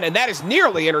and 10, and that is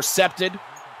nearly intercepted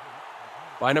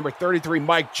by number 33,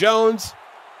 Mike Jones.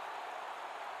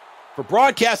 For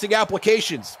broadcasting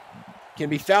applications, can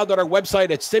be found on our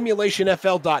website at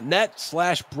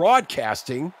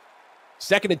simulationfl.net/broadcasting.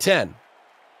 2nd and 10.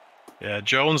 Yeah,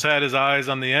 Jones had his eyes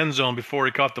on the end zone before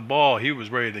he caught the ball. He was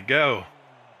ready to go.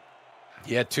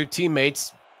 He had 2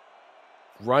 teammates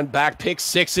run back pick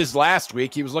sixes last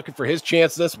week. He was looking for his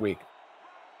chance this week.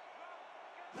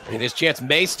 And his chance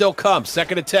may still come.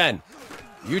 2nd and 10.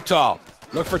 Utah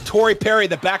look for Torrey Perry,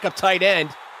 the backup tight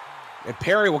end. And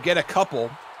Perry will get a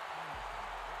couple.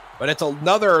 But it's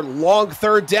another long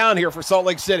 3rd down here for Salt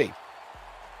Lake City.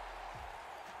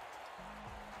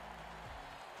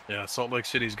 Yeah, Salt Lake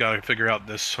City's got to figure out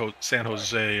this San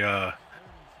Jose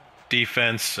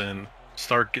defense and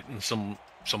start getting some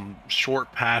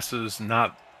short passes,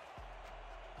 not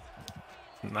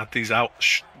these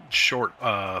short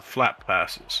flat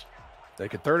passes. They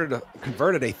converted a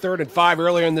 3rd and 5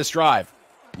 earlier in this drive.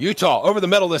 Utah over the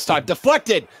middle this time,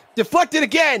 deflected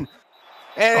again,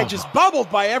 and it just bubbled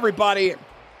by everybody.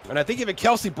 And I think even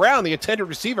Kelsey Brown, the intended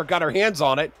receiver, got her hands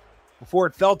on it before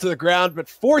it fell to the ground. But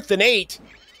 4th and 8.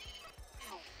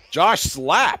 Josh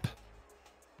Slapp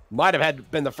might have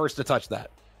been the first to touch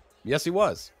that. Yes, he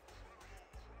was.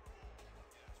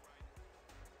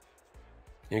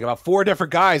 You got about 4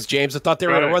 different guys, James, that thought they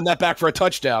were going to run that back for a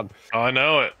touchdown. Oh, I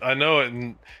know it.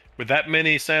 And with that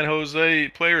many San Jose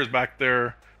players back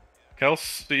there,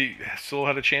 Kelsey still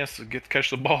had a chance to catch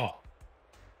the ball.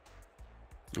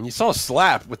 And you saw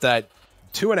Slapp with that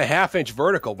 2.5-inch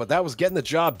vertical, but that was getting the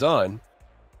job done.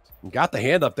 And got the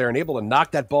hand up there and able to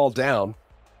knock that ball down.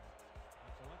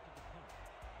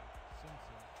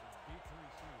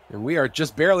 And we are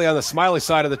just barely on the smiley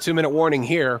side of the 2-minute warning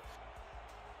here.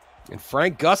 And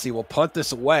Frank Gussie will punt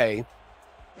this away.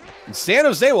 And San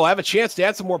Jose will have a chance to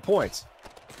add some more points.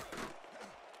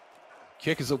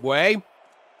 Kick is away.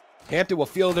 Hampton will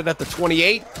field it at the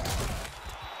 28.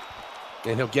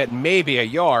 And he'll get maybe a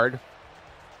yard.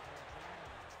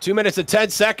 2 minutes and 10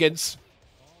 seconds.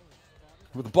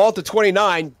 With the ball at the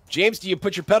 29. James, do you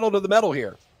put your pedal to the metal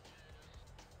here?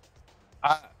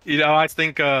 I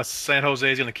think San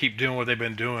Jose is going to keep doing what they've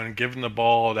been doing, giving the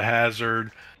ball to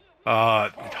Hazard,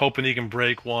 hoping he can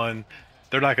break one.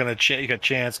 They're not going to take a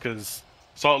chance because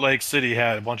Salt Lake City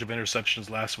had a bunch of interceptions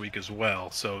last week as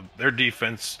well. So their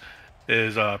defense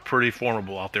is pretty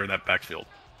formidable out there in that backfield.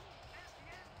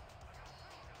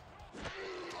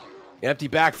 Empty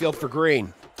backfield for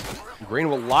Green. Green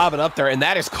will lob it up there, and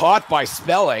that is caught by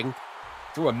Spelling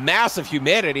through a massive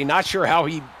humanity. Not sure how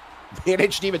he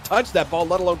managed to even touch that ball,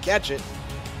 let alone catch it.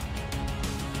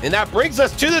 And that brings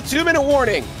us to the 2-minute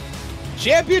warning.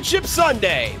 Championship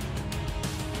Sunday.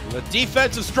 The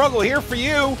defensive struggle here for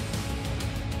you.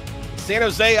 San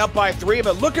Jose up by 3,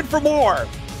 but looking for more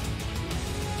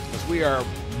as we are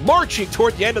marching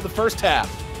toward the end of the first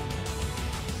half.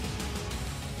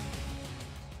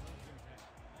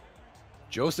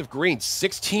 Joseph Green,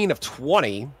 16 of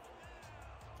 20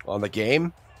 on the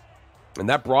game. And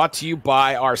that brought to you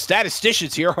by our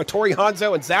statisticians here, Hattori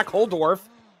Hanzo and Zach Holdorf.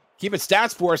 Keeping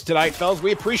stats for us tonight, fellas.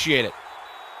 We appreciate it.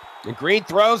 And Green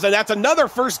throws, and that's another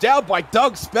first down by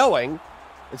Doug Spelling.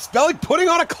 And Spelling putting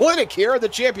on a clinic here in the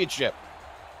championship.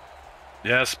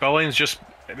 Yeah, Spelling's just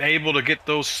able to get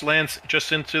those slants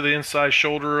just into the inside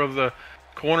shoulder of the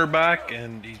cornerback,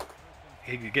 and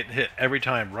he get hit every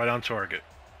time, right on target.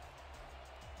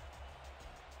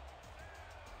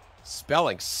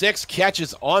 Spelling, 6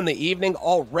 catches on the evening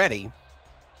already.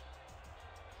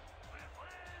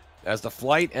 As the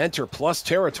flight enter plus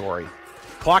territory.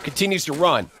 Clock continues to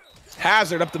run.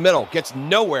 Hazard up the middle, gets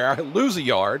nowhere, lose a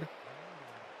yard.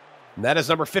 And that is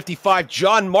number 55,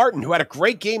 John Martin, who had a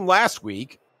great game last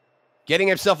week. Getting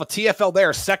himself a TFL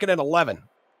there, 2nd and 11.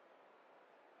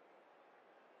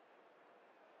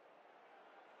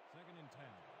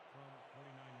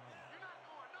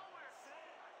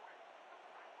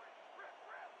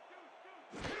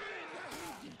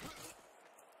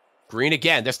 Green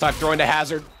again, this time throwing to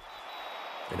Hazard.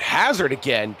 And Hazard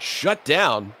again, shut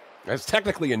down. That's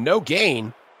technically a no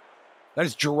gain. That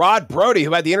is Gerard Brody,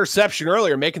 who had the interception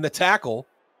earlier, making the tackle.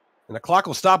 And the clock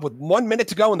will stop with 1 minute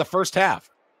to go in the first half.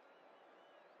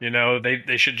 You know,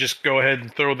 they should just go ahead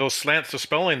and throw those slants to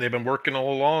Spelling. They've been working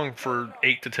all along for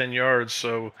 8 to 10 yards,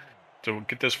 so to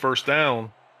get this first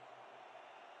down.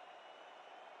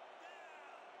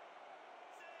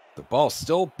 The ball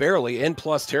still barely in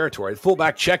plus territory. The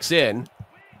fullback checks in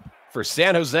for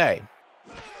San Jose.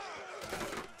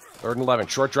 3rd and 11.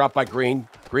 Short drop by Green.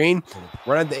 Green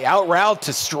running the out route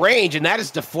to Strange, and that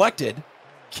is deflected.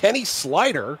 Kenny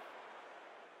Slider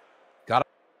got it.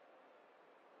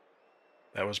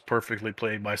 That was perfectly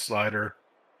played by Slider.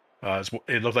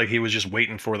 It looked like he was just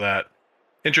waiting for that.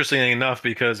 Interestingly enough,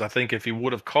 because I think if he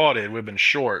would have caught it, it would have been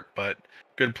short, but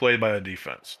good play by the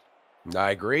defense.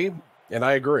 I agree. And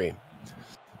I agree.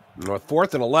 With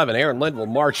 4th and 11, Aaron Lind will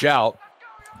march out.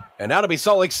 And now it'll be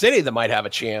Salt Lake City that might have a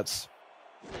chance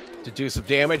to do some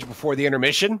damage before the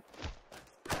intermission.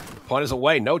 The punt is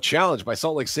away. No challenge by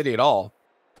Salt Lake City at all.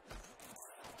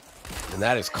 And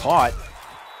that is caught.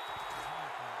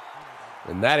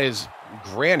 And that is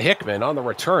Grant Hickman on the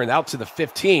return out to the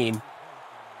 15.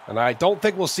 And I don't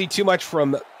think we'll see too much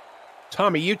from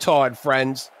Tommy Utah and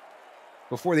friends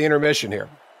before the intermission here.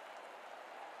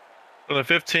 For the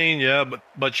 15, yeah,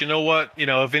 but you know what? You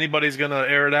know, if anybody's going to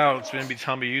air it out, it's going to be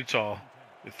Tommy Utah.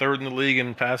 The 3rd in the league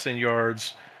in passing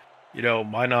yards. You know,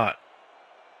 why not?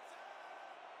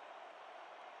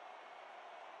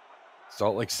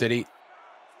 Salt Lake City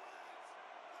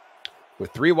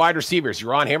with 3 wide receivers.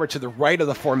 Ron Hammer to the right of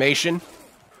the formation.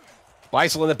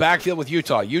 Beisel in the backfield with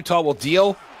Utah. Utah will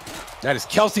deal. That is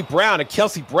Kelsey Brown, and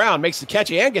Kelsey Brown makes the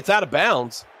catch and gets out of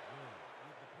bounds.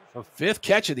 Her 5th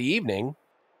catch of the evening.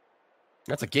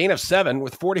 That's a gain of 7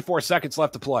 with 44 seconds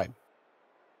left to play.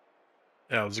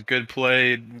 Yeah, it was a good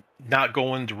play. Not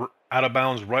going out of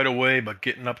bounds right away, but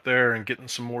getting up there and getting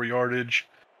some more yardage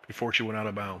before she went out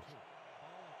of bounds.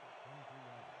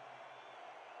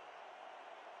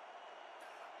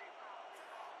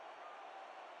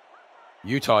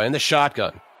 Utah in the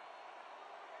shotgun.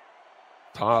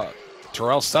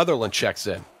 Terrell Sutherland checks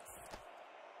in.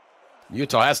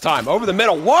 Utah has time. Over the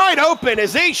middle. Wide open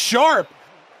is Ace Sharp.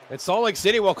 And Salt Lake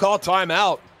City will call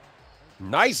timeout.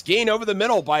 Nice gain over the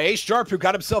middle by Ace Sharp, who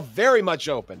got himself very much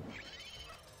open.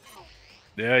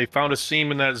 Yeah, he found a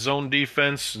seam in that zone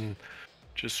defense and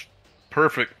just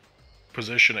perfect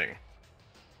positioning.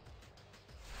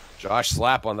 Josh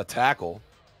Slap on the tackle.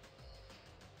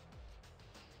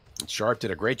 And Sharp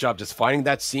did a great job just finding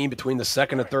that seam between the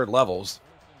second and third levels.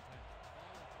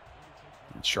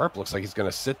 And Sharp looks like he's going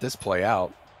to sit this play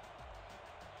out.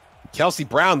 Kelsey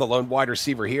Brown, the lone wide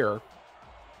receiver here.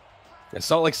 And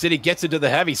Salt Lake City gets into the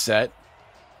heavy set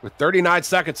with 39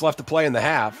 seconds left to play in the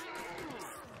half.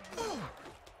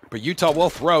 But Utah will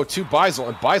throw to Beisel,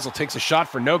 and Beisel takes a shot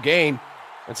for no gain.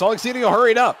 And Salt Lake City will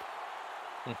hurry it up.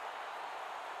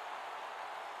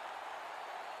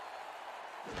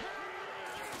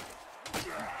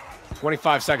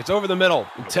 25 seconds over the middle,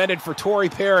 intended for Torrey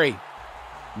Perry.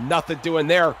 Nothing doing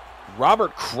there.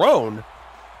 Robert Crone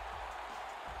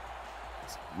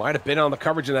might have been on the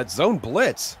coverage of that zone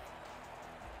blitz.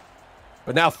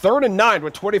 But now 3rd and 9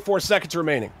 with 24 seconds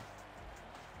remaining.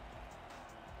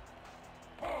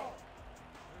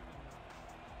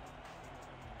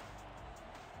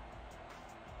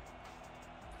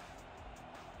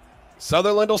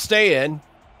 Sutherland will stay in.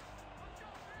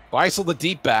 Beisel the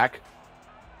deep back.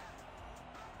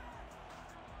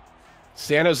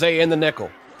 San Jose in the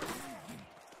nickel.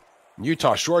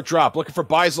 Utah short drop, looking for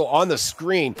Beisel on the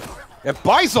screen. And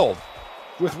Beisel,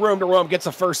 with room to roam, gets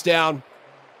a first down.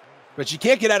 But you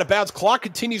can't get out of bounds. Clock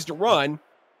continues to run.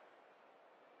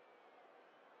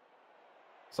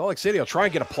 Salt Lake City will try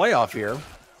and get a playoff here.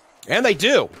 And they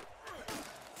do.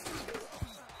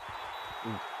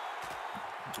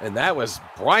 And that was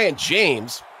Brian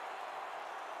James,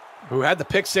 who had the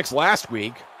pick six last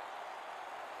week,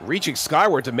 reaching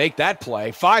skyward to make that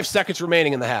play. 5 seconds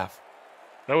remaining in the half.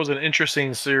 That was an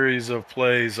interesting series of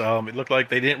plays. It looked like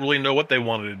they didn't really know what they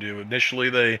wanted to do.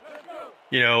 Initially, they,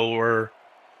 were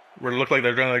looked like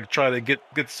they're going to try to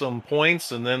get some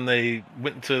points, and then they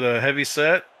went into the heavy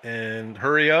set and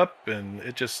hurry up, and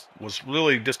it just was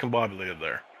really discombobulated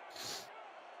there.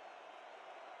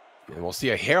 And we'll see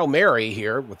a Hail Mary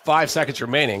here with 5 seconds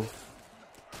remaining.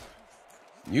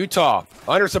 Utah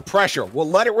under some pressure. Will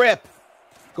let it rip.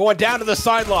 Going down to the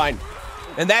sideline.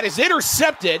 And that is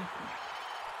intercepted.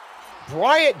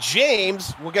 Bryant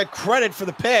James will get credit for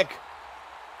the pick.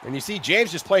 And you see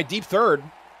James just playing deep third.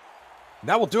 And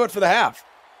that will do it for the half.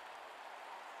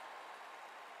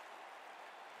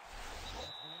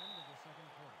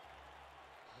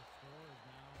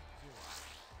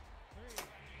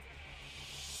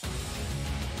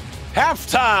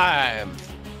 Halftime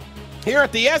here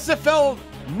at the SFL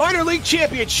Minor League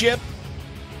Championship.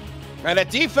 And a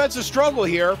defensive struggle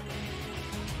here.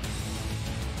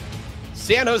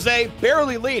 San Jose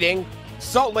barely leading.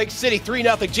 Salt Lake City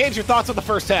 3-0. James, your thoughts on the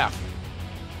first half?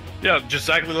 Yeah, just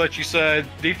exactly like you said.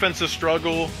 Defensive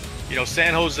struggle.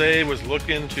 San Jose was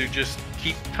looking to just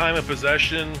keep time of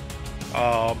possession,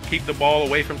 keep the ball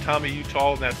away from Tommy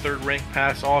Utah in that third-ranked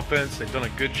pass offense. They've done a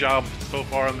good job so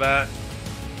far on that.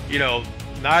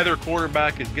 Neither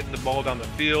quarterback is getting the ball down the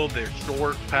field. They're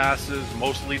short passes,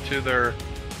 mostly to their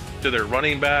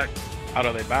running back out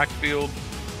of their backfield.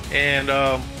 And,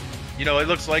 it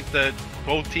looks like that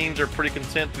both teams are pretty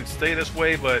content to stay this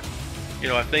way. But,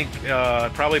 I think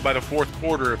probably by the fourth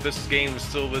quarter, if this game is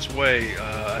still this way,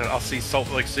 I'll see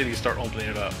Salt Lake City start opening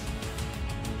it up.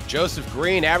 Joseph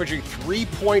Green averaging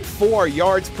 3.4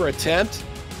 yards per attempt.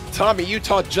 Tommy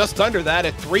Utah just under that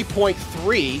at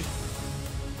 3.3.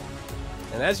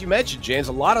 And as you mentioned, James,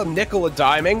 a lot of nickel and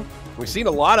diming. We've seen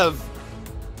a lot of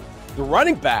the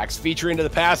running backs feature into the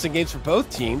passing games for both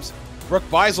teams. Brooke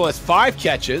Beisel has 5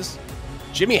 catches.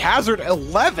 Jimmy Hazard,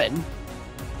 11.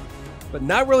 But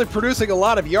not really producing a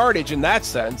lot of yardage in that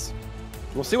sense.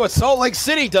 We'll see what Salt Lake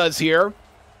City does here,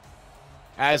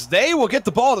 as they will get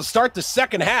the ball to start the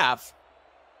second half.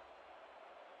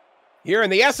 Here in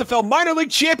the SFL Minor League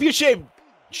Championship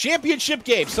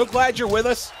game. So glad you're with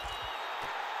us.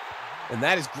 And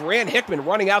that is Grant Hickman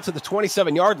running out to the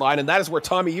 27-yard line, and that is where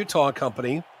Tommy Utah and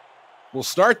company will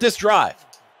start this drive.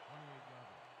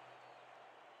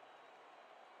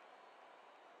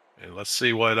 And let's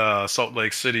see what Salt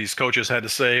Lake City's coaches had to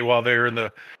say while they're in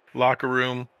the locker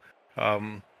room.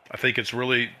 I think it's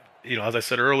really, as I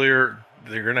said earlier,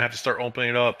 they're going to have to start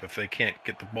opening it up if they can't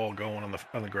get the ball going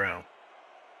on the ground.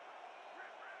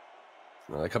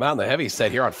 Well, they come out in the heavy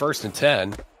set here on 1st and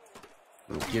 10.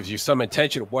 It gives you some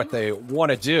intention of what they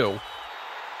want to do.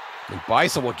 And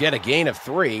Beisel will get a gain of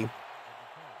 3.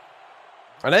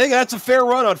 And I think that's a fair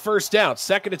run on first down.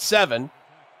 2nd and 7.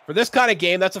 For this kind of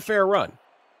game, that's a fair run.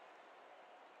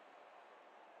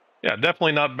 Yeah,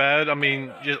 definitely not bad. I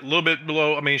mean, just a little bit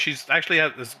below. I mean, she's actually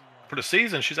at this for the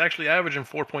season. She's actually averaging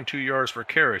 4.2 yards per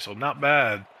carry, so not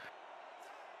bad.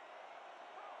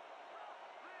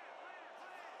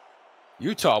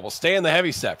 Utah will stay in the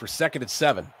heavy set for 2nd and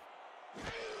 7.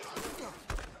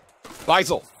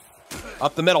 Beisel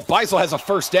up the middle. Beisel has a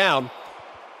first down.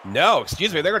 No,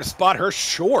 excuse me. They're going to spot her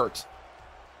short.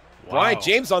 Wow. Brian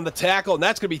James on the tackle, and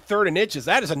that's going to be 3rd and inches.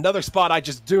 That is another spot I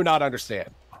just do not understand.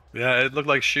 Yeah, it looked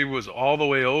like she was all the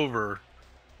way over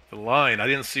the line. I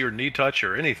didn't see her knee touch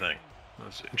or anything.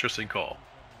 That's an interesting call.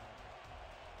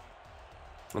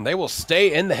 And they will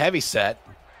stay in the heavy set.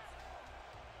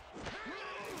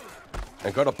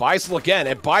 And go to Beisel again.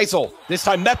 And Beisel, this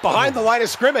time met behind the line of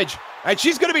scrimmage. And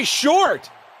she's going to be short.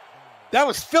 That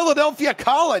was Philadelphia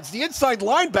Collins, the inside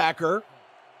linebacker,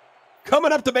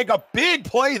 coming up to make a big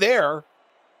play there.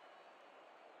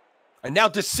 And now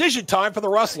decision time for the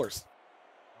Rustlers.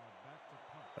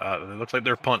 It looks like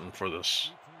they're punting for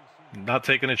this. Not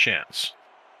taking a chance.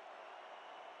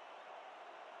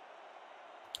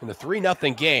 In the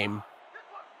 3-0 game,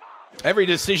 every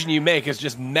decision you make is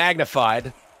just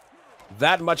magnified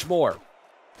that much more.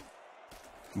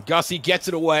 Gussie gets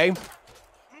it away.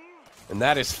 And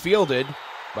that is fielded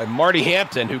by Marty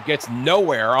Hampton, who gets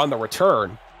nowhere on the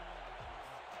return.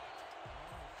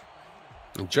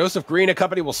 And Joseph Green and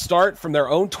company will start from their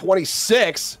own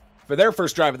 26 for their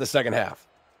first drive of the second half.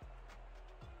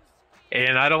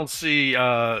 And I don't see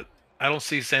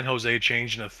San Jose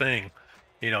changing a thing.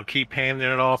 You know, keep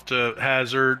handing it off to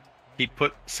Hazard. Keep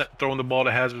throwing the ball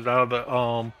to Hazard out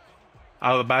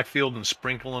of the backfield and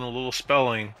sprinkling a little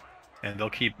spelling, and they'll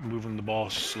keep moving the ball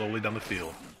slowly down the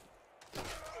field.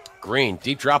 Green,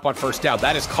 deep drop on first down.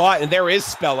 That is caught, and there is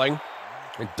Spelling.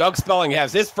 And Doug Spelling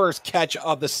has his first catch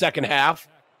of the second half.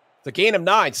 The gain of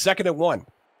 9, 2nd and 1.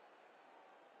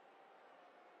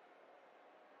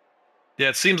 Yeah,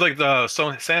 it seems like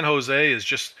San Jose is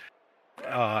just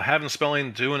having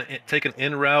Spelling take an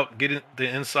in route, getting the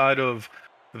inside of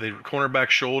the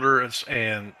cornerback's shoulder,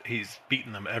 and he's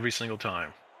beating them every single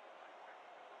time.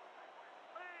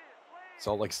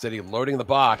 Salt Lake City loading the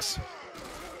box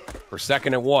for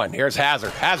 2nd and 1. Here's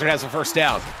Hazard. Hazard has the first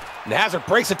down. And Hazard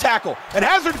breaks a tackle. And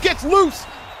Hazard gets loose.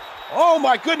 Oh,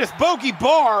 my goodness. Bogey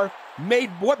Barr made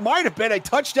what might have been a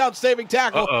touchdown-saving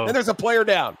tackle. And there's a player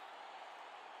down.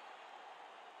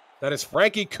 That is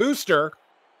Frankie Kuster.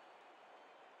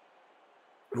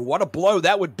 And what a blow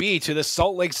that would be to the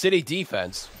Salt Lake City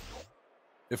defense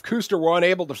if Kuster were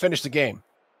unable to finish the game.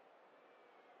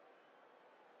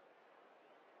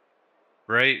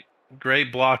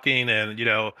 Great blocking, and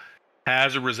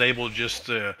Hazard was able just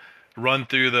to run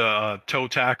through the toe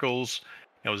tackles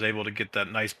and was able to get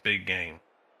that nice big gain.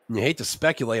 You hate to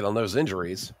speculate on those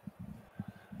injuries,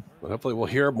 but hopefully we'll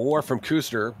hear more from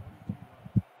Kuster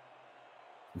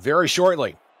very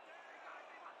shortly.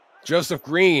 Joseph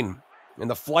Green in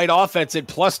the flight offense in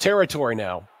plus territory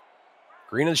now.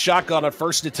 Green in the shotgun on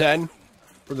 1st and 10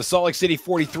 for the Salt Lake City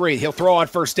 43. He'll throw on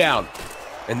first down,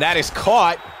 and that is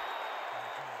caught.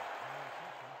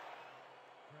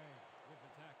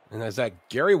 And is that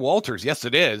Gary Walters? Yes,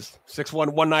 it is. 6'1",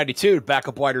 192,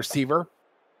 backup wide receiver.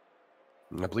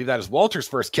 And I believe that is Walters'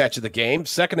 first catch of the game.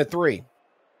 2nd and 3.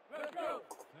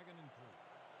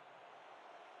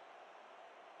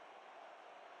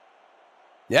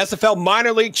 The SFL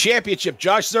Minor League Championship.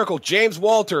 Josh Zirkle, James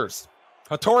Walters,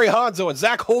 Hattori Hanzo, and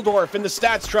Zach Holdorf in the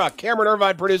stats truck. Cameron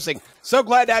Irvine producing. So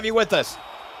glad to have you with us.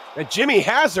 And Jimmy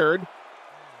Hazard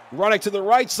running to the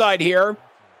right side here.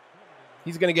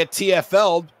 He's going to get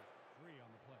TFL'd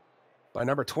by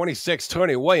number 26,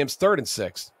 Tony Williams, 3rd and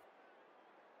 6.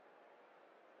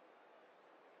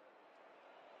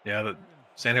 Yeah,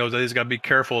 San Jose's got to be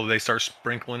careful. They start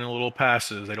sprinkling in little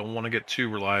passes. They don't want to get too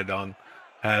relied on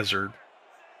Hazard.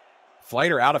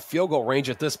 Flighter out of field goal range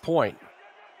at this point.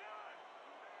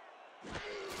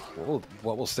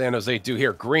 What will San Jose do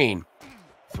here? Green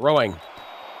throwing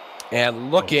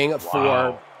and looking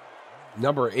for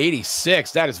number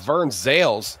 86. That is Vern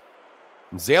Zales.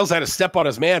 And Zales had a step on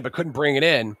his man, but couldn't bring it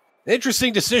in.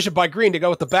 Interesting decision by Green to go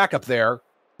with the backup there.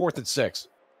 4th and 6.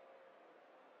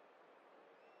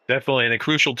 Definitely in a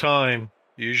crucial time.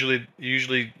 Usually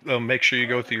make sure you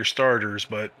go through your starters,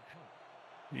 but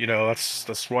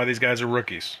that's why these guys are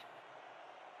rookies.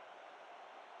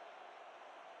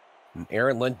 And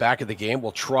Aaron Lind back in the game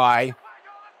will try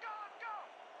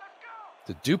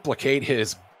to duplicate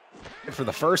his for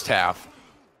the first half,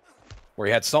 where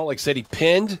he had Salt Lake City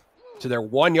pinned to their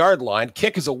 1-yard line.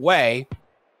 Kick is away.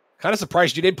 Kind of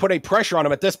surprised you didn't put any pressure on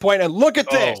him at this point. And look at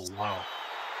this. Oh, wow.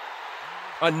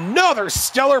 Another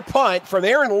stellar punt from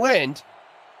Aaron Lind.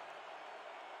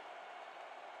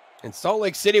 And Salt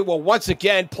Lake City will once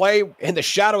again play in the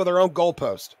shadow of their own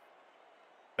goalpost.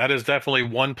 That is definitely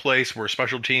one place where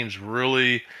special teams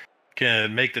really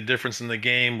can make the difference in the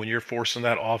game when you're forcing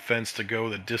that offense to go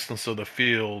the distance of the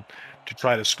field to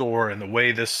try to score. And the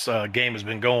way this game has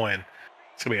been going,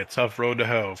 it's going to be a tough road to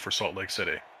hoe for Salt Lake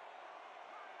City.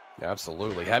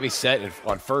 Absolutely. Heavy set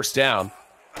on first down.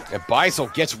 And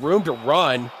Beisel gets room to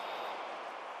run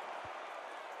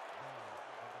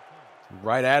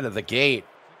right out of the gate.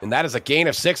 And that is a gain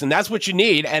of 6, and that's what you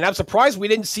need. And I'm surprised we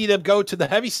didn't see them go to the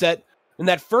heavy set in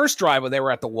that first drive when they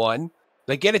were at the 1.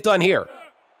 They get it done here.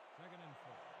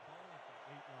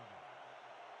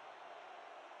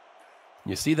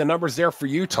 You see the numbers there for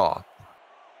Utah.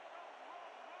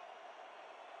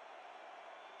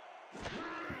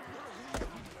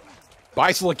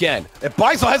 Beisel again. And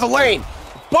Beisel has a lane.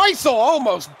 Beisel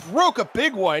almost broke a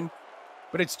big one.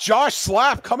 But it's Josh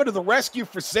Slapp coming to the rescue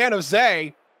for San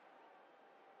Jose.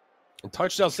 And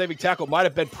touchdown saving tackle might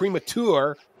have been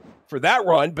premature for that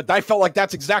run, but I felt like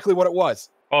that's exactly what it was.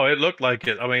 Oh, it looked like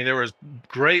it. I mean, there was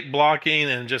great blocking,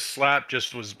 and just Slapp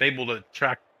just was able to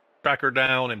track her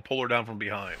down and pull her down from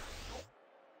behind.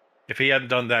 If he hadn't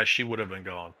done that, she would have been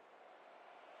gone.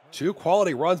 2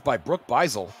 quality runs by Brooke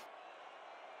Beisel.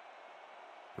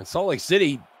 And Salt Lake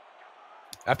City,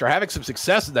 after having some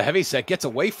success in the heavy set, gets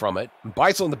away from it. And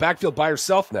Beisel in the backfield by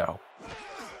herself now.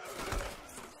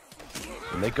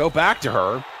 And they go back to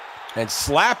her. And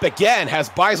Slapp again has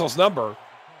Beisel's number.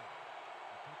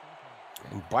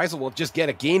 And Beisel will just get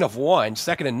a gain of 1,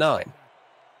 2nd and 9.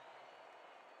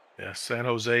 Yeah, San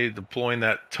Jose deploying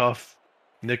that tough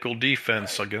nickel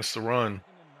defense against the run.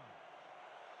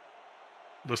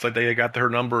 Looks like they got her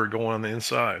number going on the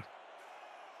inside.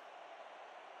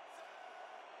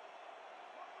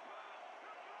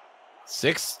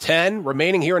 .6:10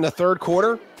 remaining here in the third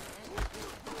quarter.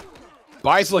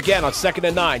 Beisel again on 2nd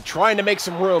and 9, trying to make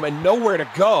some room and nowhere to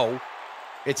go.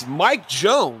 It's Mike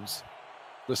Jones,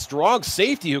 the strong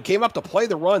safety who came up to play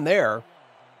the run there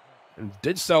and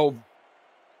did so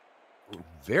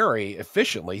very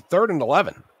efficiently. 3rd and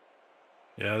 11.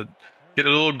 Yeah, get a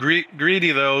little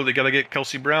greedy, though. They got to get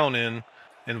Kelsey Brown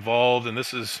involved, and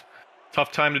this is a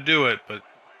tough time to do it, but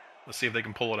let's see if they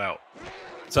can pull it out.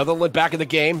 Sutherland back in the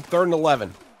game, 3rd and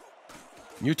 11.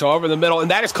 Utah over the middle, and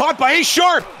that is caught by A.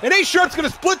 Sharp. And A. Sharp's going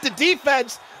to split the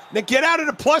defense and get out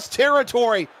into plus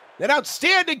territory. An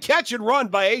outstanding catch and run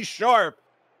by A. Sharp.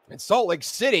 And Salt Lake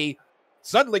City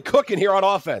suddenly cooking here on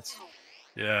offense.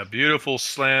 Yeah, beautiful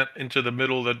slant into the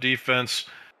middle of the defense.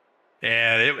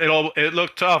 And it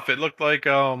looked tough. It looked like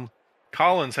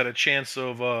Collins had a chance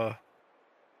of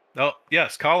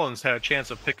Collins had a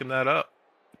chance of picking that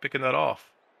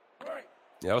off.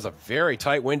 Yeah, it was a very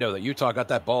tight window that Utah got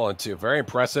that ball into. Very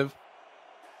impressive.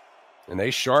 And A.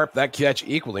 Sharp, that catch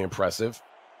equally impressive,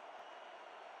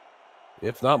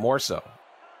 if not more so.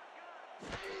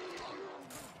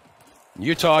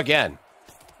 Utah again.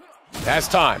 Has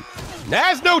time.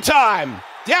 Has no time.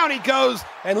 Down he goes,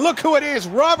 and look who it is,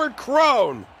 Robert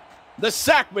Crone, the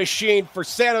sack machine for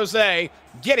San Jose,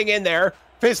 getting in there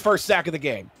for his first sack of the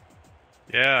game.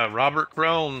 Yeah, Robert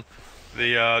Crone,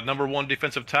 the #1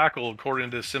 defensive tackle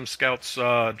according to Sim Scout's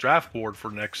draft board for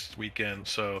next weekend.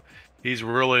 So he's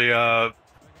really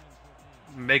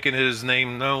making his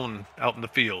name known out in the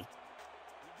field.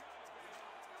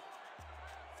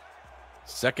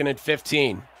 2nd and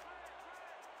 15.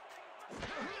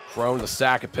 Crone the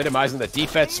sack, epitomizing the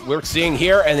defense we're seeing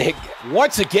here. And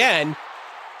once again,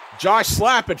 Josh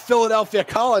Slapp and Philadelphia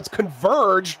Collins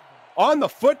converge on the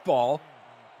football.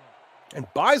 And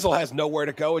Beisel has nowhere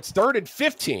to go. It's 3rd and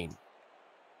 15.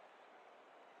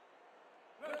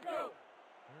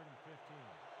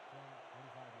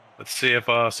 Let's see if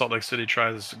Salt Lake City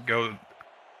tries to go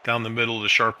down the middle to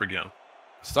Sharp again.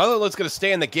 Sutherland's going to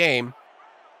stay in the game.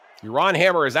 Ron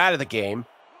Hammer is out of the game.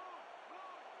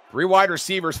 3 wide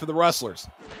receivers for the Rustlers.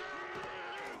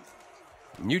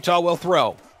 Utah will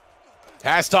throw.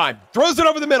 Has time. Throws it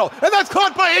over the middle. And that's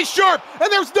caught by A. Sharp.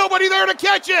 And there's nobody there to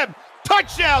catch him.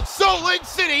 Touchdown, Salt Lake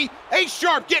City. A.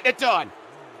 Sharp getting it done.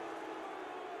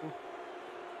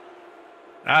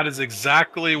 That is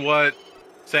exactly what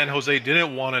San Jose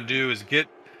didn't want to do, is get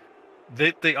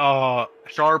the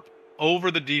Sharp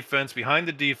over the defense, behind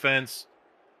the defense,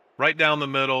 right down the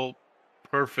middle.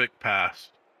 Perfect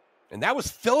pass. And that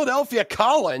was Philadelphia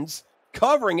Collins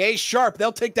covering A. Sharp.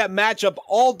 They'll take that matchup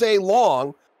all day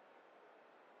long.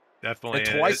 Definitely.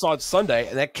 And twice on Sunday.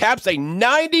 And that caps a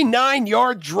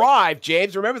 99-yard drive,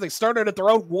 James. Remember, they started at their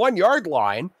own 1-yard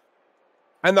line.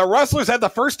 And the Rustlers had the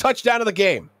first touchdown of the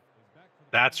game.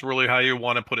 That's really how you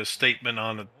want to put a statement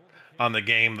on the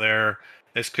game there.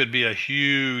 This could be a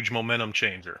huge momentum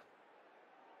changer.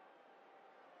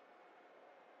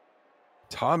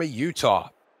 Tommy Utah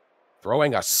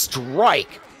throwing a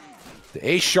strike. The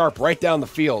ace sharp right down the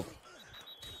field.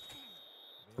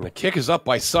 And the kick is up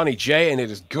by Sonny J, and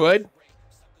it is good.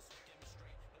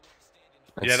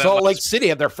 And Salt Lake City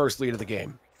had their first lead of the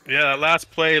game. Yeah, that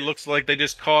last play looks like they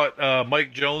just caught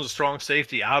Mike Jones, strong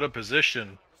safety, out of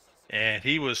position. And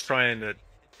he was trying to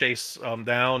chase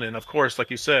down. And, of course, like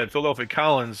you said, Philadelphia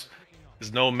Collins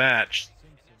is no match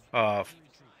for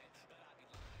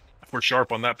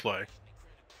Sharp on that play.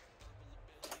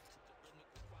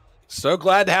 So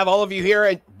glad to have all of you here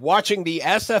and watching the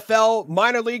SFL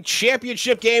Minor League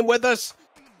Championship game with us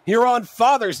here on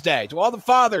Father's Day. To all the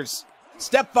fathers,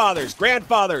 stepfathers,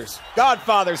 grandfathers,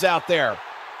 godfathers out there.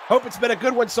 Hope it's been a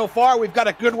good one so far. We've got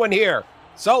a good one here.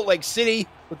 Salt Lake City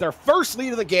with their first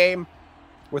lead of the game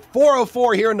with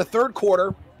 4:04 here in the third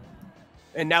quarter.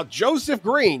 And now Joseph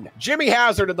Green, Jimmy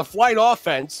Hazard, and the flight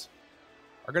offense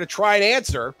are going to try and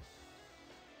answer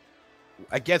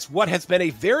against what has been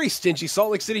a very stingy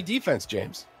Salt Lake City defense,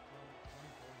 James.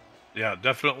 Yeah,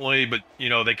 definitely. But, you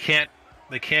know, they can't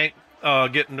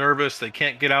get nervous. They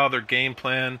can't get out of their game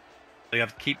plan. They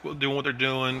have to keep doing what they're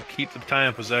doing, keep the time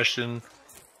of possession,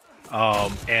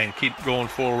 and keep going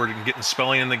forward and getting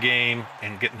Spelling in the game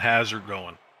and getting Hazard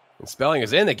going. And Spelling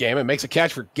is in the game. It makes a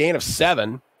catch for gain of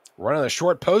 7, running a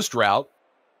short post route.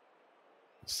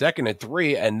 2nd and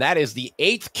 3, and that is the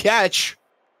 8th catch.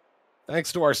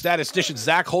 Thanks to our statisticians,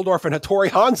 Zach Holdorf and Hattori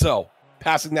Hanzo,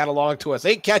 passing that along to us.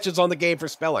 8 catches on the game for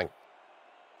Spelling.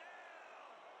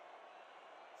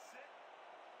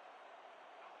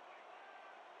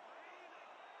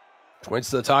 Twins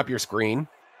to the top of your screen.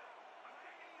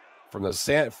 From the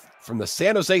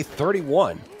San Jose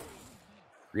 31.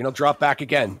 Green will drop back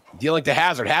again. Dealing to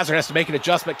Hazard. Hazard has to make an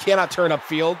adjustment. Cannot turn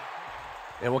upfield.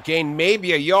 And will gain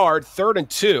maybe a yard. 3rd and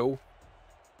 2.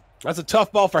 That's a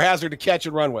tough ball for Hazard to catch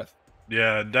and run with.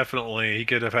 Yeah, definitely. He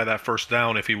could have had that first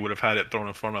down if he would have had it thrown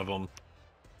in front of him.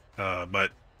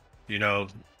 But, you know,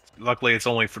 luckily it's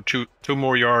only for two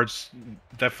more yards.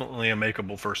 Definitely a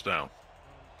makeable first down.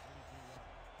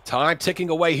 Time ticking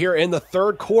away here in the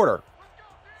third quarter.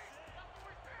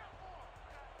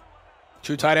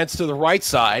 2 tight ends to the right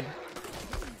side.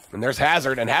 And there's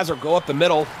Hazard. And Hazard go up the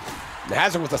middle. And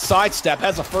Hazard with a sidestep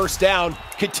has a first down.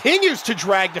 Continues to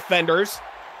drag defenders.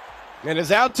 And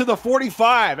is out to the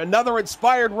 45. Another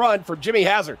inspired run for Jimmy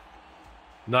Hazard.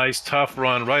 Nice, tough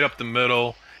run right up the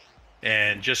middle.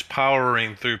 And just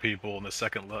powering through people in the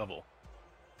second level.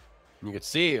 You can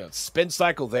see a spin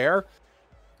cycle there.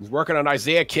 He's working on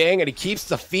Isaiah King, and he keeps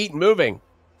the feet moving.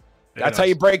 That's how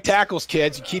you break tackles,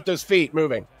 kids. You keep those feet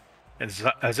moving. And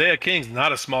Isaiah King's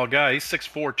not a small guy. He's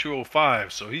 6'4",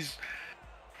 205. So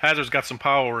Hazard's got some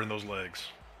power in those legs.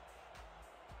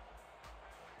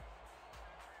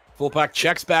 Fullback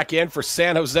checks back in for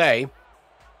San Jose.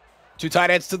 2 tight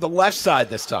ends to the left side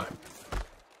this time.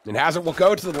 And Hazard will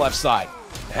go to the left side.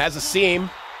 Has a seam.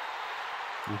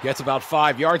 He gets about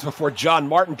 5 yards before John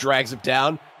Martin drags him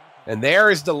down. And there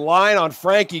is the line on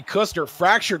Frankie Kuster.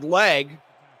 Fractured leg.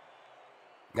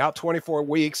 Out 24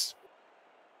 weeks.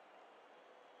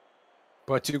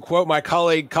 But to quote my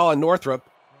colleague Colin Northrup,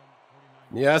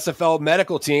 the SFL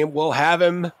medical team will have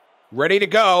him ready to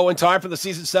go in time for the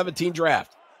season 17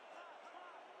 draft.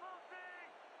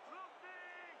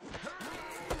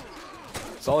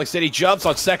 Salt Lake City jumps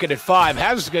on 2nd and 5.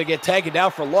 Hazard's going to get taken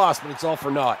down for loss, but it's all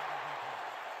for naught.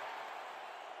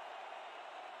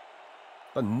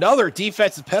 Another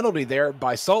defensive penalty there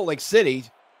by Salt Lake City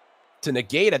to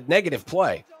negate a negative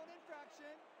play.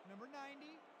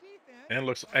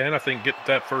 And I think get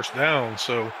that first down.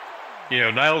 So, you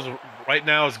know, Niles right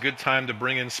now is a good time to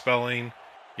bring in Spelling.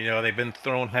 You know, they've been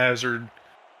throwing Hazard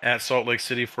at Salt Lake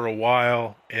City for a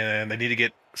while, and they need to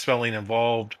get Spelling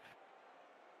involved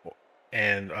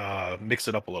and mix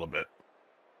it up a little bit.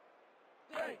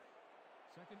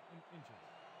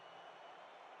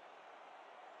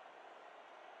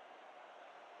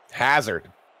 Hazard,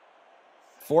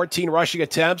 14 rushing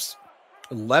attempts,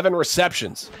 11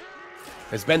 receptions.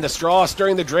 Has been the straw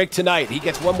stirring the drink tonight. He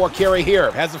gets one more carry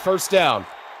here, has the first down.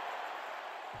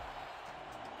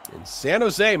 And San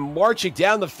Jose marching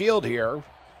down the field here.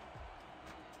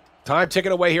 Time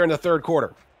ticking away here in the third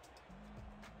quarter.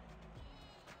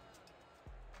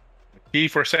 Key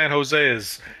for San Jose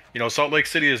is, you know, Salt Lake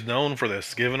City is known for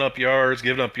this, giving up yards,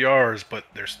 but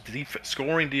their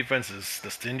scoring defense is the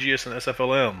stingiest in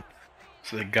SFLm,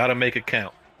 so they got to make it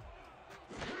count.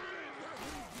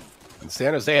 And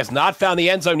San Jose has not found the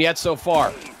end zone yet so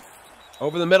far.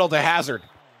 Over the middle to Hazard,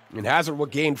 and Hazard will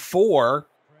gain 4.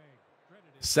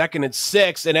 2nd and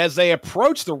 6, and as they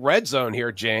approach the red zone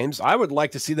here, James, I would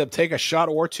like to see them take a shot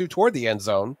or two toward the end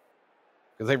zone,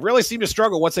 because they really seem to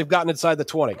struggle once they've gotten inside the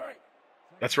 20.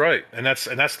 That's right, and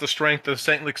that's the strength of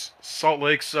Salt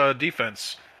Lake's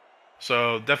defense.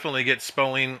 So definitely get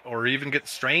Spelling or even get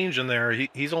Strange in there.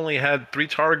 He's only had 3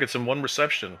 targets and 1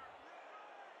 reception.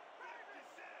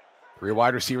 3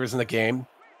 wide receivers in the game.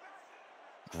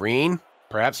 Green,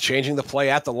 perhaps changing the play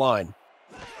at the line.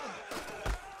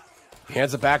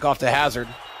 Hands it back off to Hazard.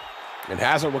 And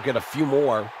Hazard will get a few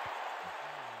more.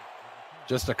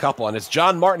 Just a couple. And it's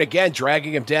John Martin again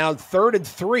dragging him down. 3rd and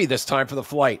 3 this time for the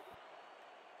flight.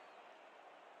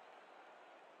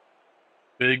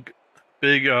 Big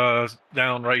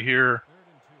down right here.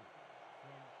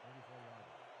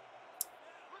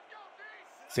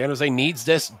 San Jose needs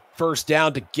this first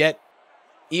down to get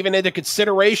even into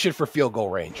consideration for field goal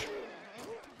range.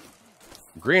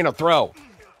 Green will throw.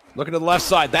 Looking to the left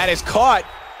side. That is caught.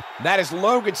 That is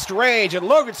Logan Strange. And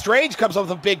Logan Strange comes up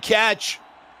with a big catch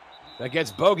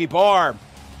against Bogey Barb.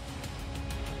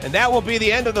 And that will be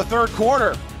the end of the 3rd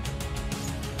quarter.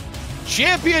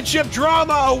 Championship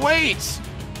drama awaits.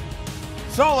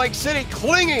 Salt Lake City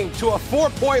clinging to a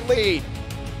 4-point lead.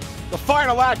 The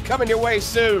final act coming your way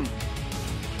soon.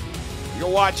 You're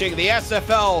watching the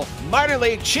SFL Minor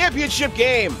League Championship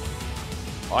game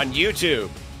on YouTube.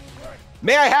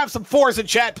 May I have some 4s in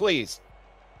chat, please?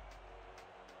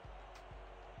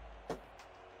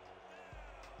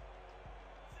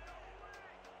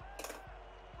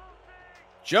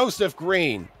 Joseph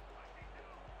Green,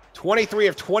 23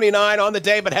 of 29 on the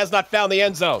day, but has not found the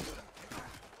end zone.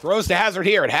 Throws to Hazard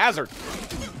here, and Hazard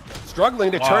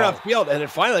struggling to turn upfield, and it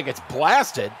finally gets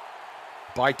blasted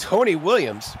by Tony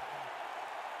Williams.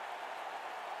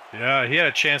 Yeah, he had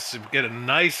a chance to get a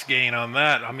nice gain on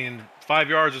that. I mean, 5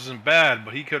 yards isn't bad,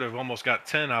 but he could have almost got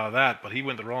 10 out of that, but he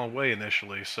went the wrong way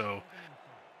initially, so.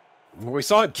 When we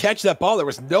saw him catch that ball, there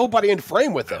was nobody in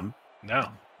frame with him. No.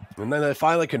 And then they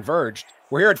finally converged.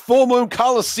 We're here at Full Moon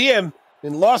Coliseum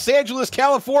in Los Angeles,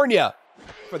 California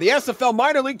for the SFL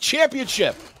Minor League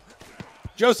Championship.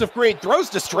 Joseph Green throws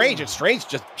to Strange, and Strange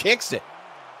just kicks it.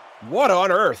 What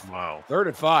on earth? Wow. 3rd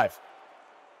and 5.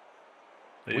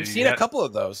 We've seen a couple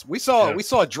of those. We saw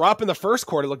a drop in the 1st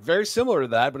quarter, looked very similar to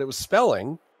that, but it was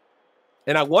Spelling.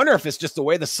 And I wonder if it's just the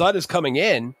way the sun is coming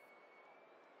in.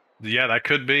 Yeah, that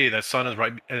could be. That sun is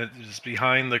right, and it's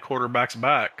behind the quarterback's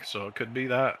back, so it could be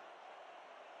that.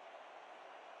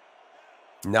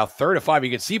 Now 3rd and 5, you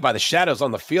can see by the shadows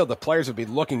on the field, the players would be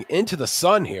looking into the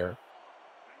sun here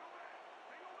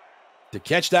to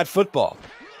catch that football.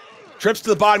 Trips to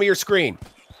the bottom of your screen.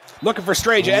 Looking for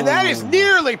Strange, and that is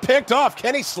nearly picked off.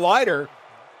 Kenny Slider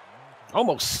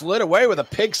almost slid away with a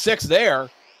pick 6 there.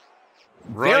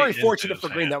 Very fortunate for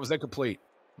Green. That was incomplete.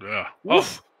 Yeah.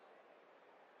 Oof.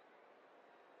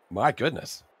 My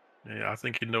goodness. Yeah, I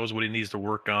think he knows what he needs to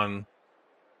work on.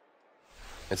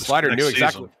 And Slider knew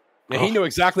exactly. And he knew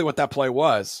exactly what that play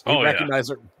was. He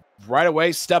recognized it right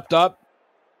away, stepped up,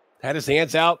 had his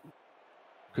hands out,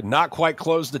 could not quite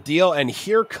close the deal. And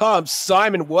here comes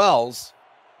Simon Wells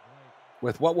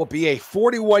with what will be a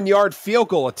 41-yard field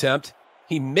goal attempt.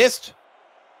 He missed.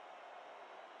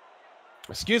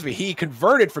 Excuse me, he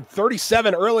converted from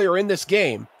 37 earlier in this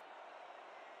game.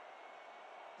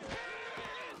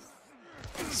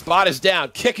 Spot is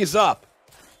down. Kick is up.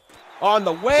 On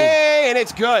the way, and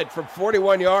it's good from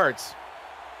 41 yards.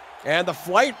 And the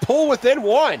flight pull within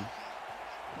 1.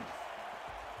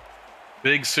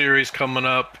 Big series coming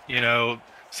up. You know,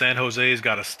 San Jose's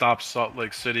got to stop Salt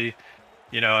Lake City.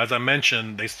 You know, as I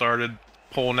mentioned, they started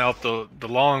pulling out the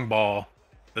long ball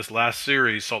this last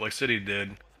series, Salt Lake City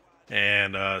did.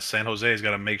 And San Jose's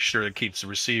got to make sure it keeps the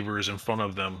receivers in front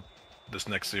of them this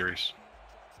next series.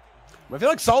 I feel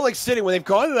like Salt Lake City, when they've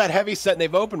gone to that heavy set and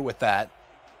they've opened with that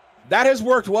has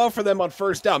worked well for them on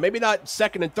 1st down. Maybe not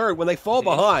 2nd and 3rd. When they fall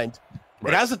behind,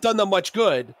 it hasn't done them much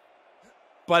good.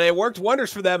 But it worked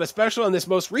wonders for them, especially on this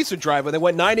most recent drive when they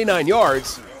went 99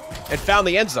 yards and found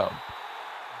the end zone.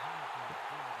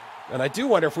 And I do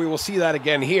wonder if we will see that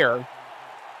again here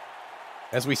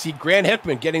as we see Grant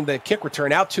Hickman getting the kick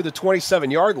return out to the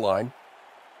 27-yard line.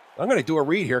 I'm going to do a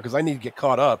read here because I need to get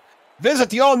caught up. Visit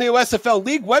the all-new SFL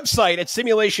League website at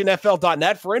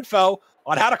simulationfl.net for info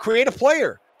on how to create a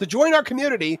player. To join our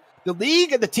community, the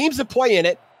league and the teams that play in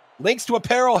it, links to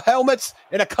apparel, helmets,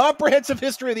 and a comprehensive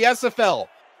history of the SFL.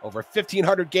 Over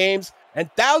 1,500 games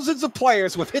and thousands of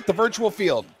players who have hit the virtual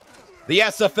field. The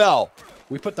SFL.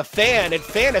 We put the fan in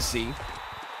fantasy.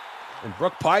 And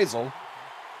Brooke Peisel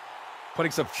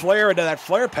putting some flair into that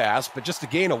flare pass, but just a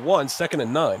gain of 1, 2nd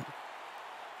and 9.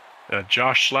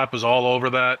 Josh Schlapp is all over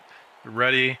that.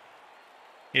 Ready.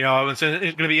 You know, it's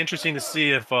going to be interesting to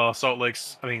see if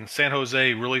San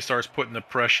Jose really starts putting the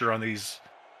pressure on these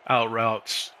out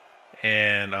routes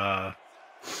and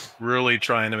really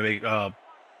trying to make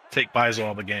take Beisel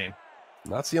out of the game.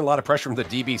 Not seeing a lot of pressure from the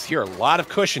DBs here. A lot of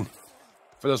cushion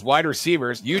for those wide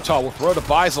receivers. Utah will throw to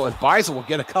Beisel, and Beisel will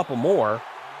get a couple more.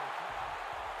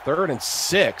 3rd and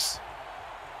 6.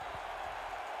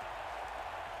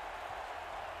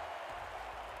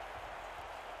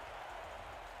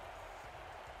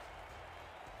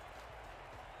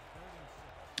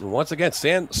 And once again,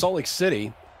 Salt Lake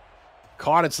City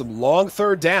caught in some long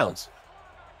 3rd downs.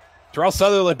 Terrell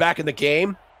Sutherland back in the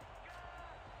game.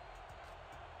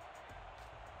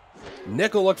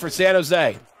 Nickel look for San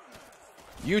Jose.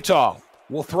 Utah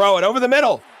will throw it over the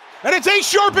middle. And it's A.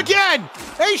 Sharp again.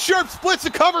 A. Sharp splits the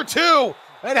cover 2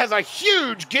 and has a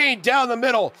huge gain down the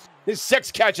middle. His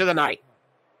 6th catch of the night.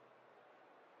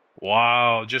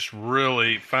 Wow, just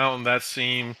really found that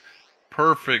seam.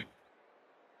 Perfect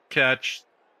catch.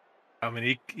 I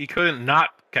mean, he couldn't not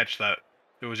catch that.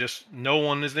 It was just no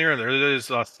one is near there.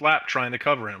 There's a slap trying to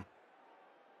cover him.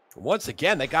 Once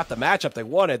again, they got the matchup they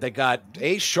wanted. They got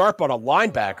A. Sharp on a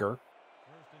linebacker.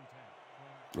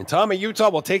 And Tommy Utah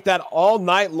will take that all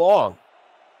night long.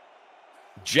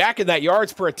 Jacking that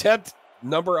yards per attempt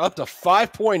number up to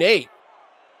 5.8.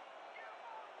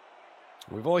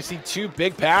 We've only seen 2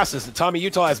 big passes, and Tommy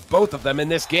Utah has both of them in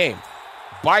this game.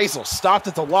 Beisel stopped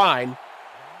at the line.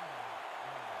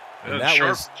 And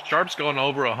Sharp's going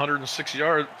over 106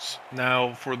 yards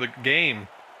now for the game.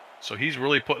 So he's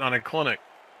really putting on a clinic.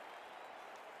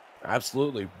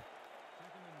 Absolutely.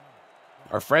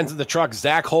 Our friends in the truck,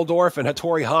 Zach Holdorf and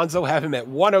Hattori Hanzo, have him at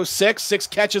 106, 6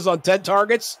 catches on 10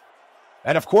 targets.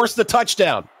 And, of course, the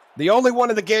touchdown. The only one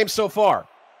in the game so far.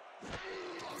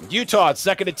 Utah at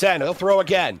 2nd and 10. He'll throw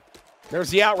again.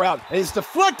 There's the out route. And he's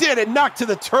deflected and knocked to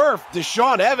the turf.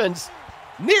 Deshaun Evans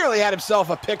nearly had himself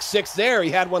a pick 6 there.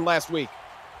 He had one last week.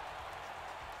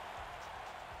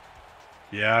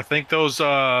 Yeah, I think those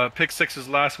pick 6s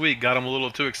last week got him a little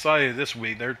too excited this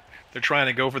week. They're trying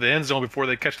to go for the end zone before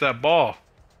they catch that ball.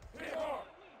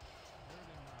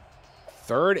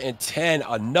 3rd and 10,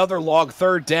 another long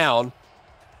 3rd down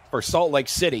for Salt Lake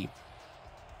City.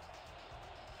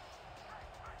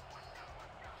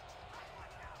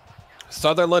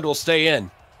 Sutherland will stay in.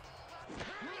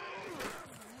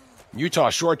 Utah,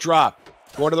 short drop.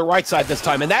 Going to the right side this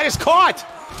time, and that is caught!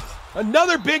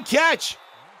 Another big catch!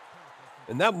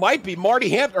 And that might be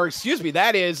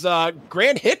that is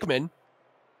Grant Hickman,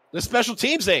 the special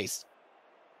teams ace.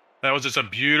 That was just a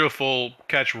beautiful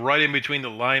catch right in between the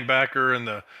linebacker and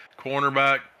the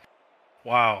cornerback.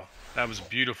 Wow, that was a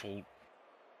beautiful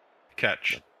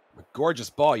catch. A gorgeous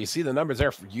ball. You see the numbers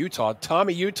there for Utah.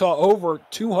 Tommy Utah over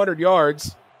 200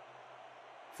 yards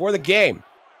for the game.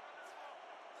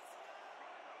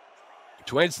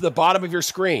 Twins to the bottom of your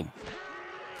screen.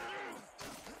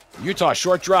 Utah,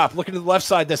 short drop, looking to the left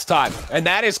side this time. And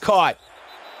that is caught.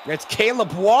 It's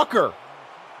Caleb Walker.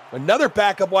 Another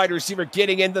backup wide receiver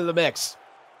getting into the mix.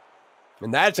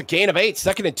 And that's a gain of 8,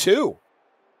 2nd and 2.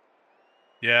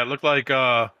 Yeah, it looked like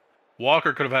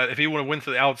Walker could have had, if he would have went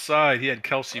to the outside, he had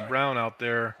Kelsey Brown out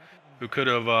there who could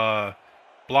have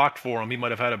blocked for him. He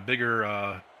might have had a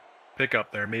bigger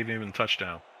pickup there, maybe even a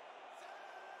touchdown.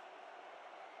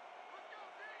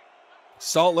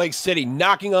 Salt Lake City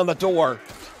knocking on the door.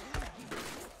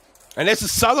 And this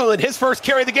is Sutherland, his first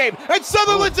carry of the game. And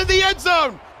Sutherland's in the end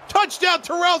zone. Touchdown,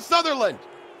 Terrell Sutherland.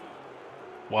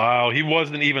 Wow, he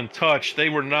wasn't even touched. They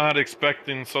were not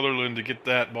expecting Sutherland to get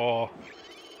that ball.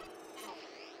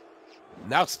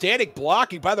 An outstanding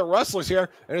blocking by the Rustlers here.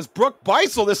 And it's Brooke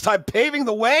Beisel this time paving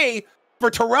the way for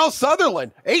Terrell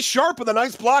Sutherland. A. Sharp with a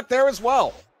nice block there as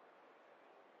well.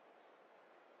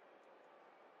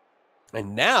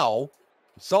 And now,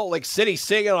 Salt Lake City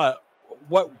sitting on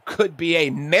what could be a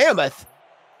mammoth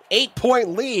 8-point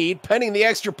lead, pending the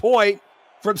extra point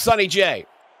from Sonny J.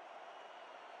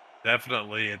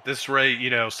 Definitely. At this rate,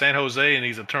 San Jose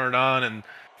needs to turn on and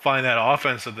find that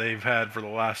offense that they've had for the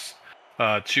last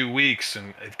 2 weeks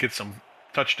and get some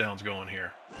touchdowns going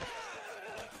here.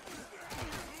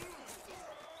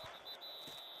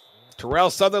 Terrell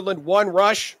Sutherland, 1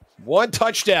 rush, 1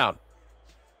 touchdown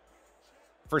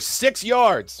for 6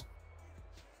 yards.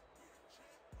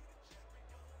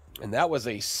 And that was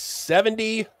a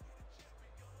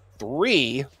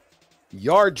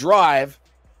 73-yard drive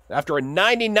after a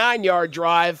 99-yard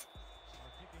drive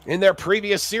in their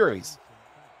previous series.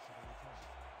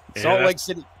 Yeah, Salt Lake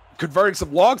City converting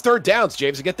some long 3rd downs,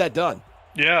 James, to get that done.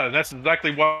 Yeah, and that's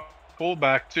exactly why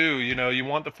fullback too. You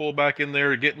want the fullback in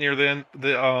there to get near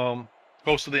the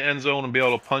close to the end zone and be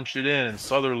able to punch it in. And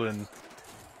Sutherland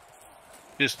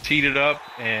just teed it up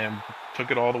and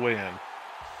took it all the way in.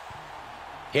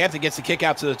 Hampton gets the kick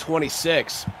out to the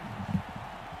 26.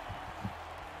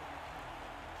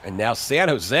 And now San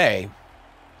Jose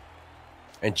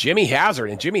and Jimmy Hazard.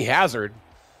 And Jimmy Hazard,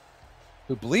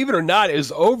 who, believe it or not,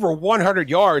 is over 100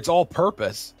 yards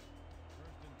all-purpose.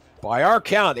 By our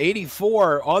count,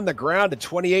 84 on the ground and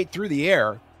 28 through the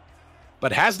air,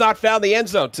 but has not found the end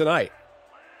zone tonight.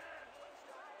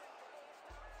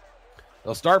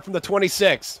 They'll start from the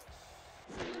 26.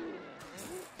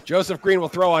 Joseph Green will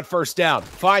throw on first down.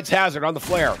 Finds Hazard on the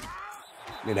flare.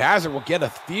 And Hazard will get a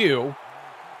few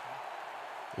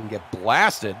and get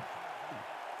blasted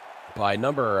by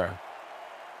number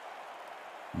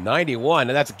 91,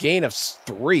 and that's a gain of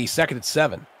 3, 2nd and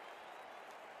 7.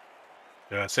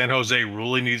 Yeah, San Jose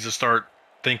really needs to start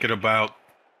thinking about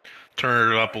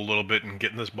turning it up a little bit and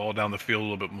getting this ball down the field a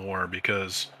little bit more,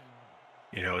 because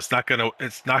it's not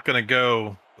gonna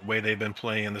go the way they've been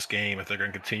playing in this game. If they're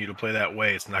going to continue to play that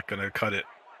way, it's not going to cut it.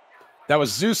 That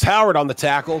was Zeus Howard on the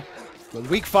tackle, the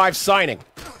Week 5 signing.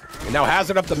 And now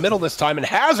Hazard up the middle this time, and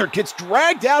Hazard gets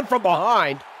dragged down from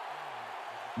behind.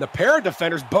 The pair of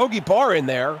defenders, Bogey Barr in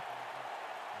there.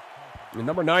 And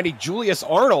number 90, Julius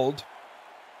Arnold,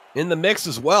 in the mix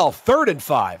as well. 3rd and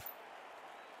 5.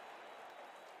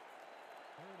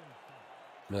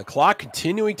 And the clock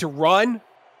continuing to run,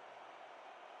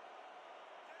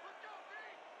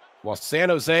 while San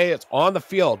Jose is on the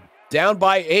field, down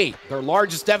by 8, their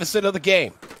largest deficit of the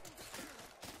game.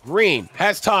 Green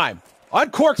has time,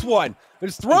 uncorks one,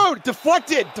 it's thrown,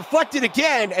 deflected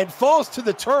again, and falls to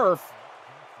the turf.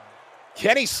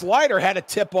 Kenny Slider had a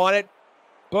tip on it.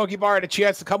 Bogey Barr had a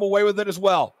chance to come away with it as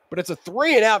well, but it's a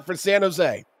 3 and out for San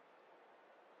Jose.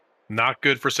 Not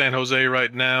good for San Jose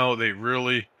right now. They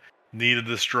really needed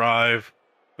this drive.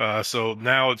 So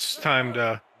now it's time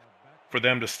for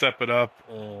them to step it up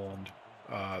and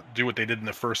do what they did in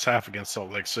the first half against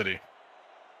Salt Lake City.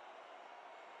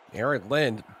 Aaron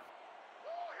Lind,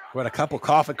 who had a couple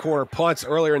coffin corner punts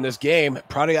earlier in this game,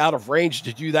 probably out of range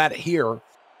to do that here.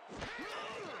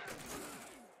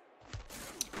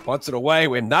 Punts it away.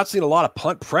 We have not seen a lot of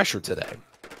punt pressure today.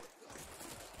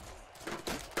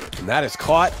 And that is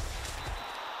caught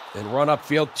and run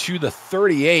upfield to the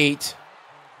 38.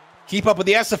 Keep up with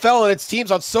the SFL and its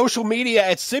teams on social media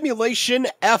at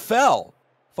Simulationfl.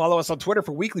 Follow us on Twitter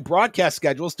for weekly broadcast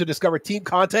schedules to discover team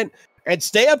content and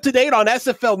stay up to date on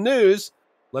SFL news.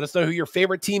 Let us know who your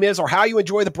favorite team is or how you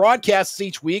enjoy the broadcasts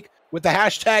each week with the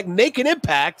hashtag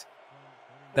 #MakeAnImpact.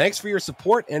 Thanks for your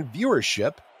support and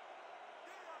viewership.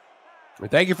 And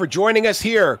thank you for joining us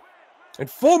here in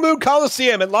Full Moon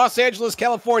Coliseum in Los Angeles,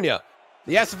 California.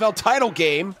 The SFL title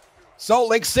game, Salt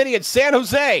Lake City and San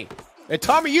Jose. And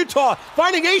Tommy Utah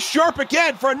finding A-Sharp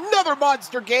again for another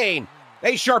monster gain.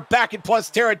 A-Sharp back in plus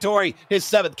territory, his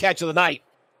 7th catch of the night.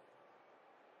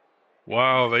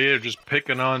 Wow, they are just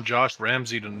picking on Josh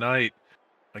Ramsey tonight.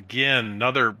 Again,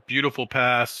 another beautiful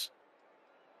pass.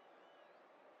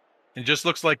 It just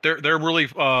looks like they're really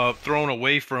thrown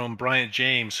away from Bryant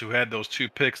James, who had those 2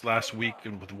 picks last week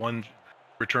and with 1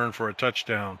 return for a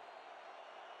touchdown.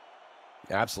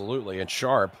 Absolutely, and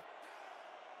Sharp,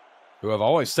 who I've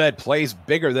always said plays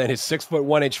bigger than his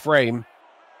 6'1" frame,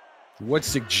 would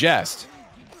suggest.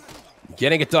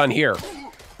 Getting it done here.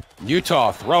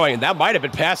 Utah throwing, and that might have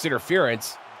been pass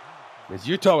interference, as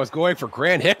Utah was going for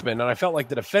Grant Hickman, and I felt like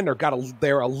the defender got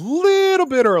there a little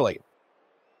bit early.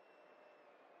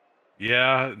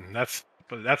 Yeah, and that's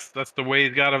the way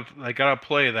they gotta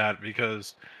play that,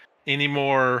 because any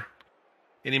more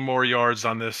yards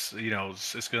on this,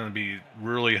 it's going to be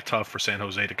really tough for San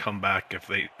Jose to come back if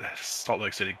Salt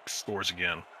Lake City scores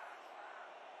again.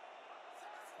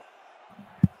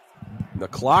 The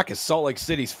clock is Salt Lake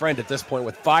City's friend at this point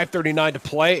with 5:39 to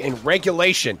play in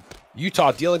regulation.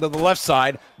 Utah dealing to the left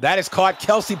side. That is caught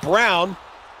Kelsey Brown,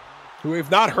 who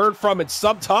we've not heard from in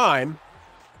some time.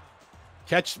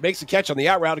 Makes a catch on the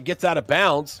out route and gets out of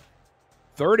bounds.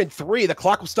 3rd and 3. The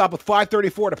clock will stop with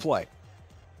 5:34 to play.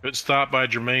 Good stop by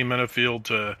Jermaine Menafield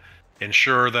to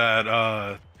ensure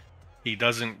that he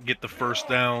doesn't get the first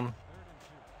down.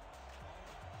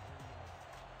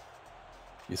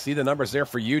 You see the numbers there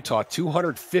for Utah.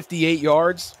 258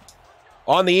 yards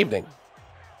on the evening.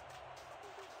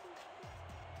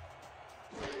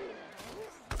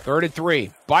 3rd and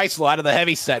 3. Beisel out of the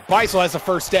heavy set. Beisel has the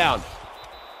first down.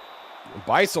 And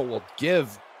Beisel will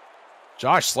give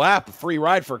Josh Slapp a free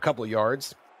ride for a couple of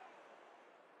yards.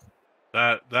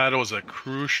 That was a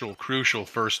crucial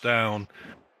first down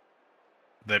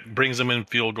that brings them in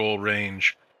field goal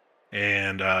range.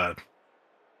 And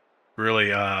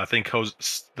really, I think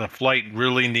the Flight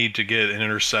really need to get an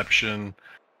interception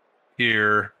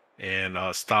here and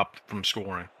stop from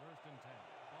scoring.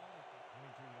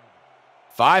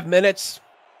 5 minutes,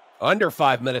 under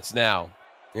 5 minutes now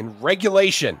in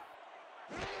regulation.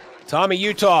 Tommy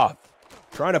Utah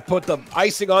trying to put the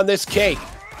icing on this cake.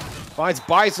 Finds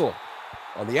Beisel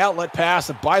on the outlet pass,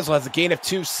 and Beisel has a gain of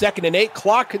 2, 2nd and 8.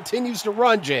 Clock continues to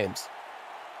run, James.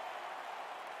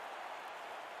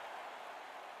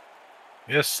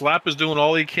 Yes, Slap is doing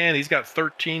all he can. He's got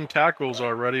 13 tackles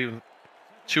already,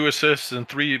 2 assists and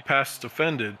 3 passes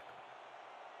defended.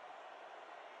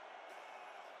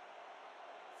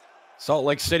 Salt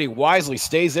Lake City wisely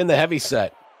stays in the heavy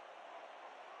set.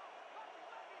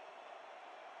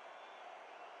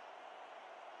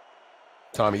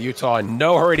 Tommy Utah in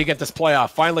no hurry to get this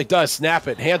playoff. Finally does snap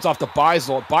it. Hands off to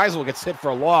Beisel. Beisel gets hit for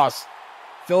a loss.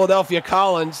 Philadelphia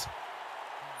Collins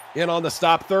in on the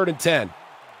stop, 3rd and 10.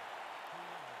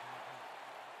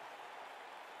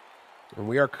 And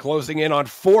we are closing in on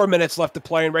 4 minutes left to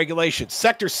play in regulation.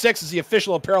 Sector 6 is the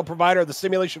official apparel provider of the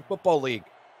Simulation Football League.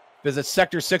 Visit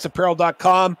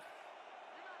sector6apparel.com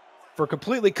for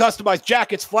completely customized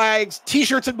jackets, flags,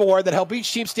 t-shirts, and more that help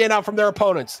each team stand out from their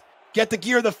opponents. Get the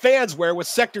gear the fans wear with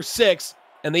Sector 6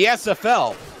 and the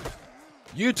SFL.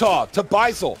 Utah to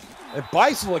Beisel. And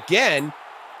Beisel again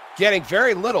getting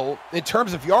very little in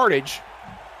terms of yardage,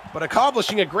 but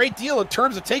accomplishing a great deal in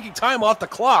terms of taking time off the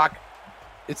clock.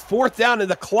 It's 4th down, and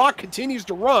the clock continues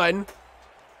to run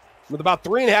with about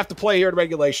 3.5 to play here in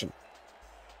regulation.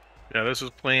 Yeah, this is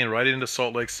playing right into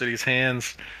Salt Lake City's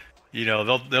hands. You know,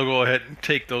 they'll go ahead and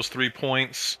take those 3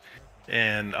 points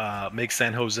and make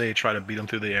San Jose try to beat them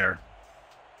through the air.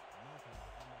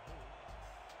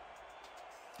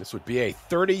 This would be a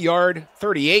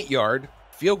 38-yard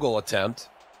field goal attempt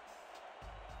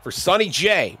for Sonny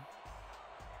J,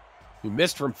 who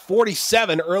missed from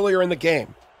 47 earlier in the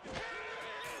game.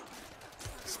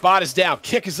 Spot is down.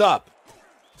 Kick is up.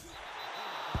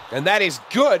 And that is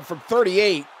good from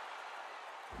 38.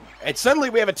 And suddenly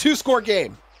we have a 2-score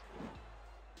game.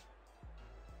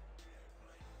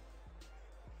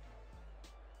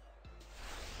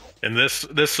 And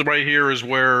this right here is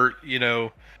where, you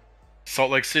know,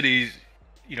 Salt Lake City's,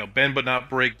 you know, bend but not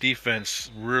break defense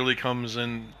really comes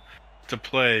in to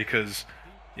play because,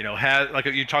 you know, like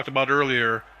you talked about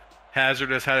earlier, Hazard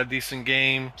has had a decent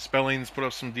game. Spelling's put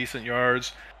up some decent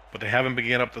yards, but they haven't been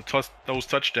getting up those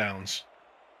touchdowns.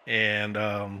 And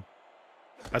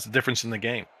that's the difference in the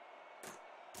game.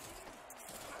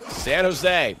 San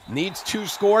Jose needs 2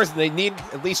 scores, and they need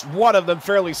at least one of them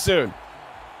fairly soon.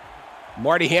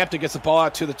 Marty Hampton gets the ball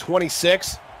out to the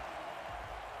 26.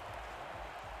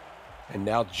 And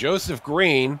now Joseph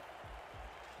Green,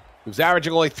 who's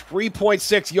averaging only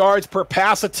 3.6 yards per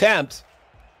pass attempt,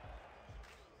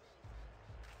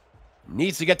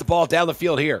 needs to get the ball down the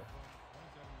field here.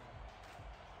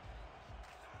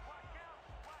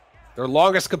 Their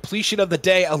longest completion of the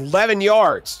day, 11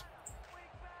 yards.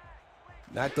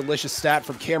 That delicious stat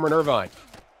from Cameron Irvine.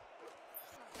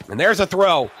 And there's a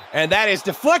throw, and that is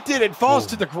deflected and falls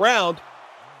to the ground.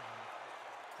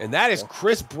 And that is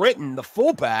Chris Britton, the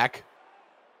fullback.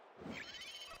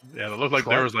 Yeah, it looked like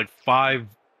there was like five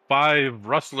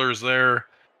rustlers there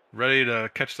ready to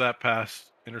catch that pass,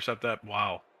 intercept that.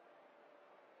 Wow.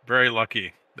 Very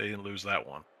lucky they didn't lose that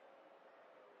one.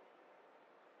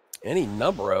 Any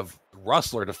number of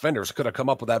rustler defenders could have come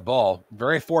up with that ball.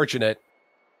 Very fortunate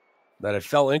that it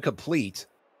fell incomplete.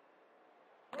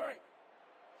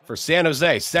 For San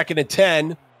Jose, 2nd and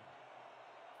 10.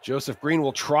 Joseph Green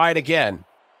will try it again.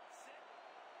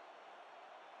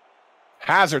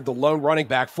 Hazard, the lone running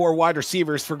back, 4 wide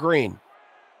receivers for Green.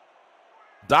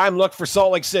 Dime look for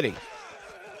Salt Lake City.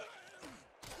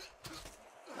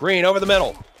 Green over the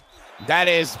middle. That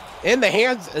is in the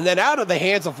hands and then out of the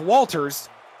hands of Walters.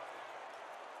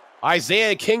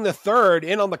 Isaiah King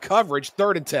III in on the coverage,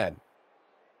 3rd and 10.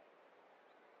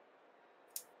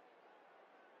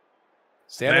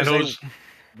 San Jose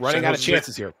running out of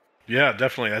chances here. Yeah,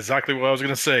 definitely. Exactly what I was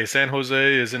going to say. San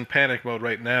Jose is in panic mode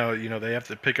right now. You know, they have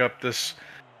to pick up this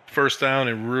 1st down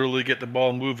and really get the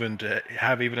ball moving to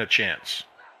have even a chance.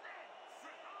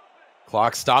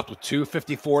 Clock stopped with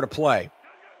 2:54 to play.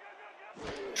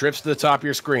 Trips to the top of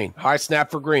your screen. High snap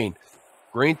for Green.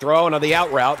 Green throwing on the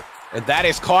out route. And that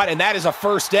is caught, and that is a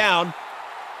 1st down.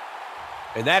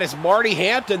 And that is Marty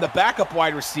Hampton, the backup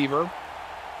wide receiver,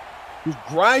 who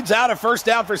grinds out a 1st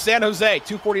down for San Jose.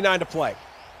 2:49 to play.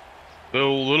 So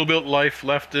a little bit life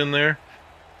left in there.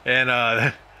 And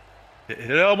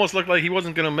it almost looked like he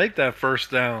wasn't going to make that 1st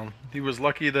down. He was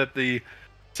lucky that the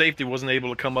safety wasn't able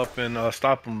to come up and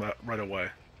stop him right away.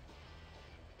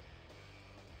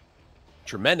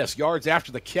 Tremendous yards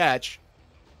after the catch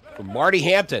from Marty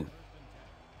Hampton.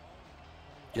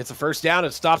 Gets a 1st down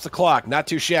and stops the clock. Not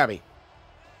too shabby.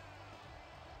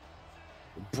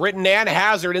 Britton and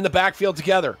Hazard in the backfield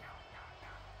together.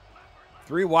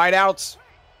 3 wideouts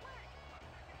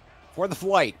for the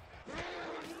flight.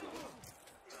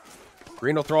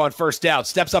 Green will throw on first down.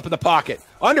 Steps up in the pocket.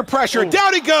 Under pressure.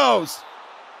 Down he goes.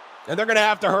 And they're going to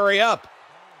have to hurry up.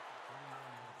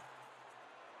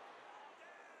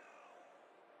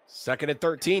 2nd and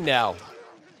 13 now.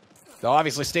 They'll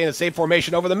obviously stay in the same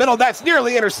formation over the middle. That's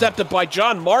nearly intercepted by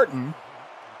John Martin.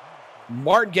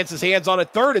 Martin gets his hands on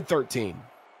it. 3rd and 13.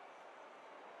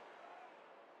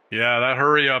 Yeah, that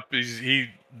hurry up, he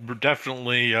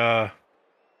definitely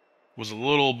was a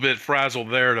little bit frazzled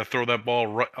there to throw that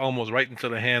ball almost right into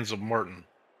the hands of Martin.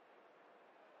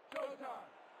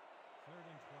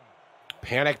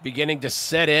 Panic beginning to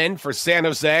set in for San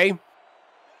Jose.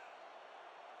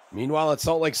 Meanwhile, at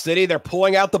Salt Lake City, they're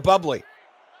pulling out the bubbly.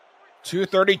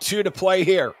 2:32 to play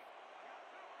here.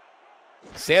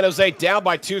 San Jose down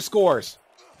by 2 scores.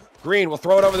 Green will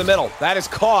throw it over the middle. That is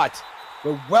caught.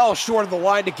 They're well short of the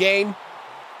line to gain.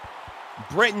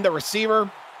 Britton, the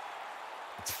receiver.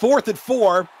 It's 4th and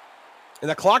 4. And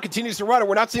the clock continues to run. And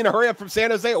we're not seeing a hurry up from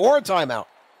San Jose or a timeout.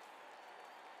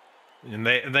 And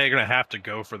they're going to have to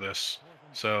go for this.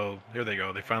 So here they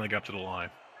go. They finally got to the line.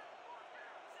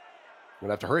 We're going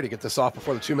to have to hurry to get this off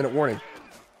before the 2-minute warning.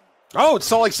 Oh, it's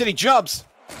Salt Lake City jumps.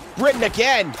 Britton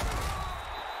again.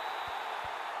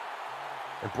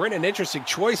 And Britton, an interesting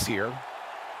choice here.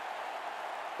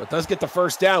 But does get the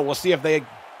first down. We'll see if they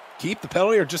keep the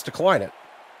penalty or just decline it.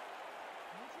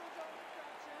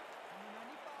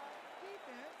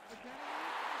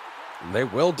 And they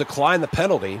will decline the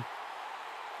penalty.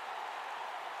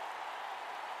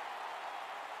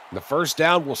 The first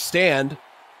down will stand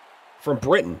from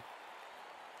Britton.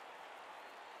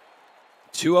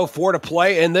 2:04 to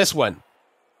play in this one.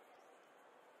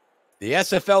 The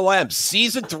SFLm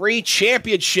Season 3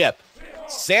 Championship.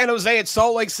 San Jose and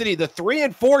Salt Lake City, the 3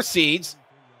 and 4 seeds.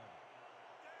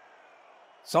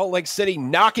 Salt Lake City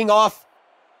knocking off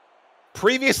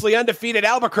previously undefeated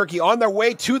Albuquerque on their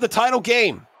way to the title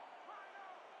game.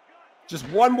 Just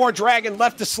one more dragon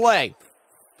left to slay.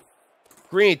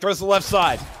 Green throws the left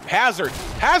side. Hazard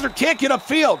can't get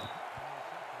upfield.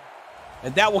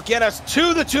 And that will get us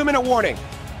to the 2-minute warning.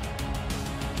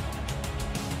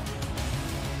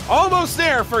 Almost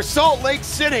there for Salt Lake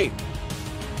City.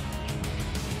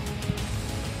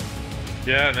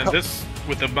 Yeah, and then this,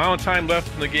 with the amount of time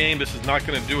left in the game, this is not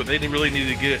going to do it. They didn't really need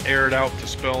to get it aired out to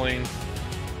Spelling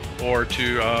or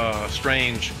to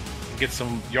Strange and get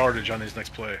some yardage on his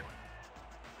next play.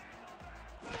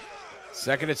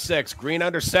 2nd and 6. Green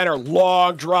under center.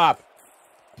 Long drop.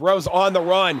 Throws on the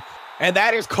run. And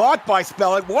that is caught by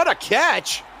Spelling. What a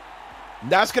catch.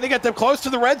 That's going to get them close to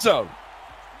the red zone.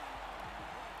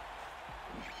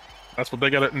 That's what they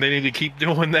got. They need to keep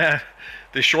doing that.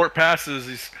 The short passes,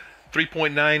 these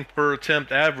 3.9 per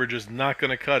attempt average is not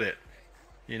going to cut it.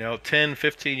 You know, 10,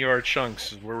 15-yard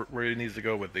chunks is where he needs to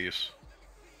go with these.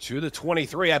 To the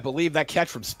 23, I believe that catch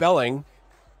from Spelling.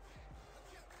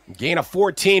 Gain of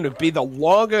 14 would be the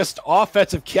longest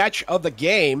offensive catch of the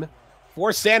game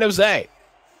for San Jose.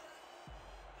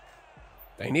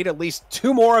 They need at least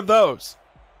 2 more of those.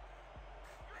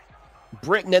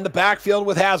 Britton in the backfield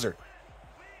with Hazard.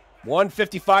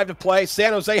 1:55 to play.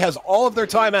 San Jose has all of their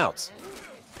timeouts.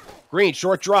 Green,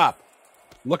 short drop.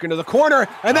 Looking to the corner,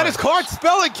 and that is caught.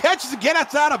 Spelling catches again.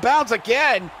 That's out of bounds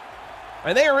again.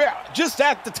 And they are just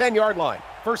at the 10-yard line.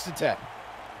 1st and 10.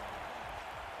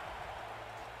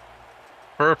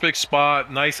 Perfect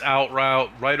spot. Nice out route.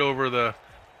 Right over the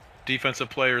defensive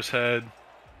player's head.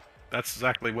 That's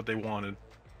exactly what they wanted.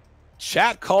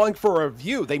 Chat calling for a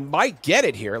review. They might get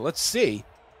it here. Let's see.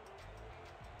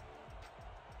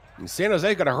 And San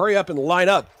Jose going to hurry up and line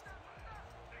up.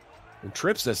 And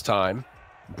trips this time.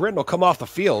 Britton will come off the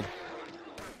field.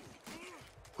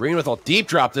 Green with a deep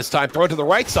drop this time. Throw it to the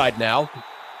right side now.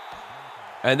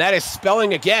 And that is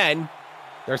Spelling again.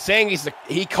 They're saying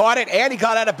he caught it and he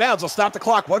got out of bounds. They'll stop the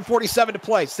clock. 1:47 to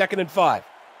play. 2nd and 5.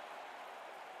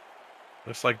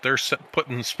 Looks like they're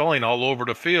putting Spelling all over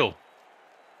the field.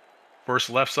 First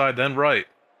left side, then right.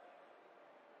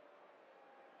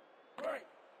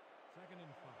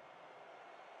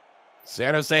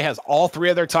 San Jose has all 3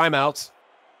 of their timeouts.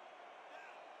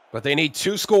 But they need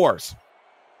 2 scores.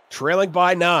 Trailing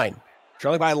by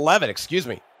 11, excuse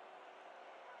me.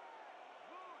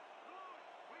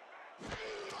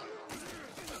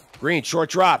 Green, short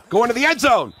drop. Going to the end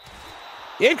zone.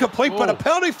 Incomplete, but a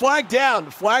penalty flag down.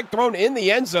 Flag thrown in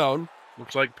the end zone.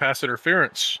 Looks like pass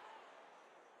interference.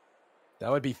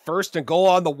 That would be 1st and goal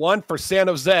on the 1 for San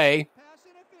Jose.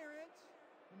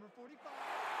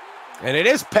 And it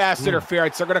is pass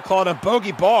interference. They're going to call it a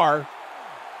bogey bar.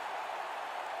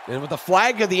 And with the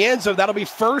flag of the end zone, that'll be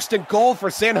 1st and goal for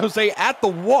San Jose at the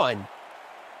 1.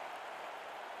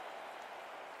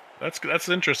 That's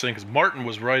interesting because Martin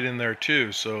was right in there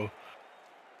too. So,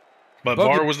 but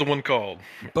Bogey, Barr was the one called.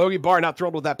 Bogey Barr not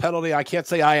thrilled with that penalty. I can't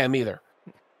say I am either.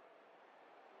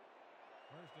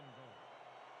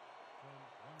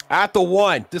 At the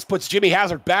 1, this puts Jimmy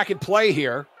Hazard back in play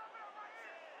here.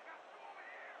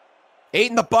 8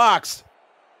 in the box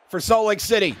for Salt Lake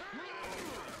City.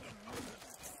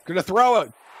 Gonna throw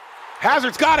it.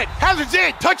 Hazard's got it. Hazard's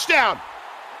in. Touchdown.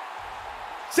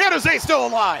 San Jose still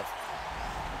alive.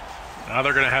 Now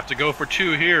they're going to have to go for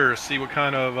 2 here, see what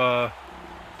kind of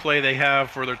play they have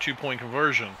for their 2-point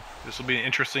conversion. This will be an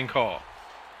interesting call.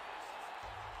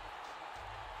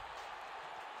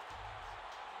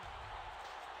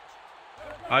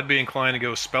 I'd be inclined to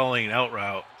go spelling out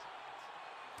route.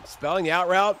 Spelling out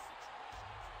route.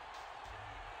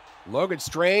 Logan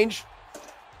Strange.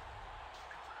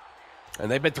 And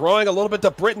they've been throwing a little bit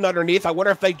to Britton underneath. I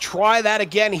wonder if they try that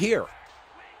again here.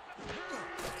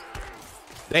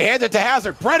 They hand it to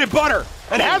Hazard. Bread and butter.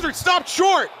 And Hazard stopped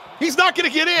short. He's not going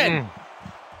to get in.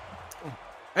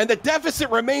 And the deficit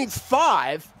remains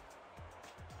 5.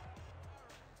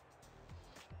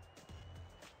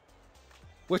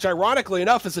 Which, ironically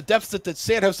enough, is a deficit that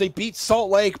San Jose beat Salt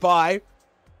Lake by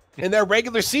in their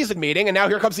regular season meeting. And now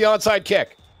here comes the onside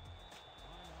kick.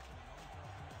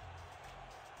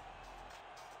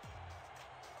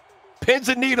 Pins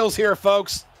and needles here,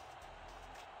 folks.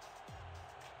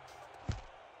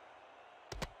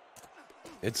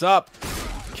 It's up.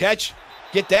 Catch.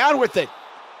 Get down with it.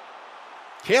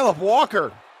 Caleb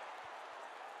Walker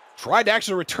tried to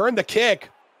actually return the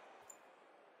kick.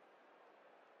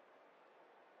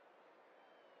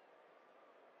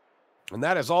 And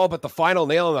that is all but the final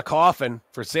nail in the coffin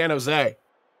for San Jose.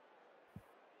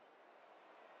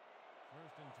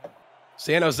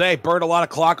 San Jose burned a lot of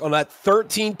clock on that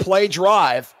 13-play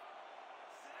drive,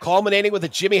 culminating with a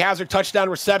Jimmy Hazard touchdown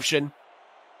reception.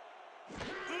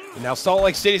 And now Salt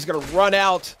Lake City is going to run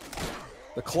out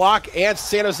the clock and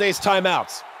San Jose's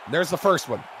timeouts. And there's the first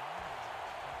one.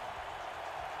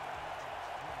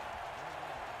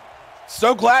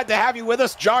 So glad to have you with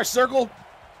us, Josh Circle,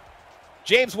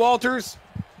 James Walters,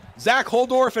 Zach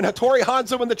Holdorf, and Hattori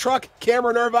Hanzo in the truck,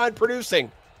 Cameron Irvine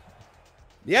producing.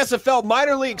 The SFL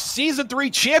Minor League Season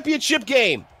 3 championship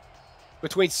game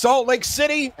between Salt Lake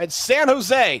City and San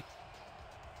Jose.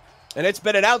 And it's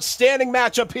been an outstanding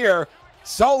matchup here.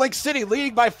 Salt Lake City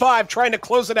leading by 5, trying to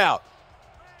close it out.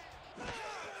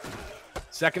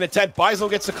 2nd and 10, Beisel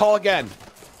gets the call again.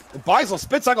 And Beisel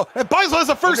spits on goal, and Beisel has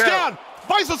a first down.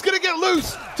 Beisel's going to get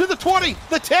loose to the 20,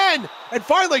 the 10, and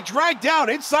finally dragged down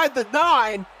inside the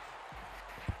 9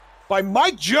 by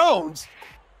Mike Jones.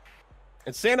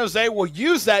 And San Jose will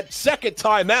use that second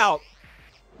timeout,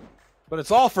 but it's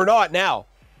all for naught now.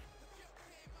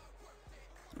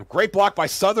 A great block by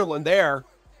Sutherland there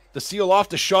to seal off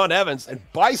to Sean Evans, and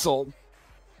Beisel.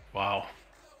 Wow.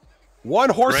 One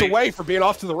horse away from being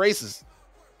off to the races.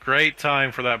 Great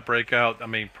time for that breakout. I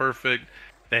mean, perfect.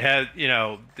 They had,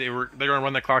 they're going to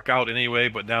run the clock out anyway,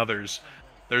 but now there's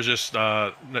just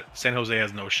San Jose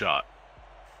has no shot.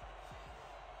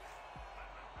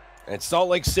 And Salt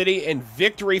Lake City in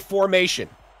victory formation.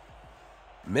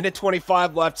 Minute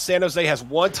 25 left. San Jose has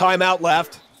 1 timeout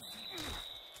left.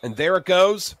 And there it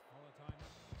goes.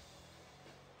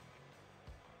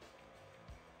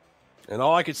 And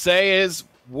all I could say is,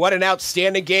 what an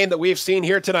outstanding game that we've seen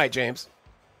here tonight, James.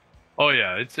 Oh,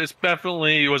 yeah.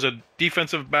 It was a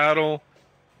defensive battle.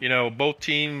 Both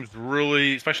teams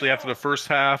really, especially after the first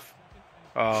half,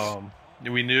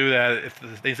 we knew that if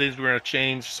things were going to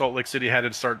change, Salt Lake City had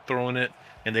to start throwing it,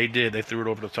 and they did. They threw it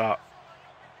over the top.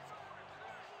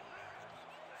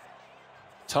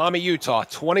 Tommy Utah,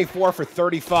 24 for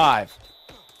 35.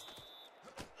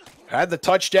 Had the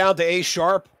touchdown to Ace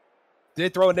Sharp.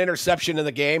 Did throw an interception in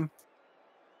the game.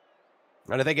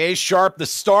 And I think Ace Sharp, the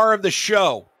star of the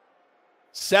show.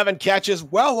 7 catches,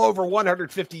 well over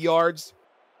 150 yards.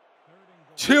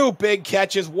 2 big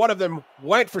catches. One of them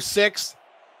went for 6.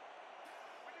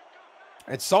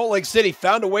 And Salt Lake City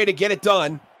found a way to get it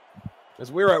done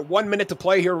as we were at 1 minute to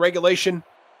play here in regulation.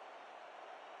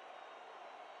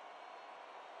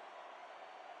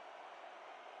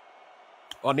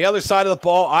 On the other side of the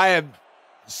ball, I am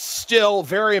still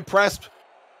very impressed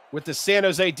with the San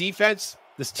Jose defense,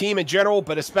 this team in general,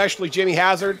 but especially Jimmy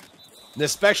Hazard, and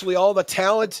especially all the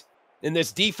talent in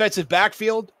this defensive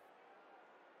backfield.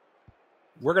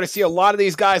 We're going to see a lot of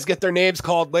these guys get their names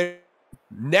called later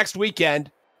next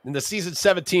weekend in the Season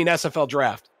 17 SFL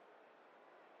Draft.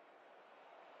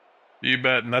 You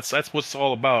bet, and that's what it's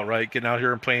all about, right? Getting out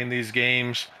here and playing these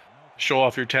games, show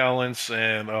off your talents,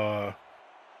 and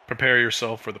prepare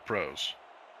yourself for the pros.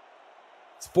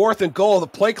 It's 4th and goal. The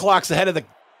play clock's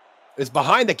is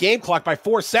behind the game clock by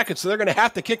 4 seconds, so they're going to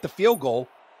have to kick the field goal.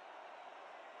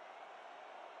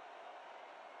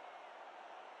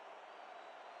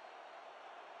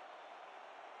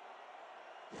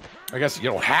 I guess you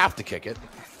don't have to kick it.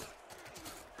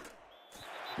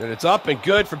 And it's up and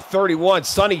good from 31,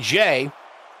 Sonny J.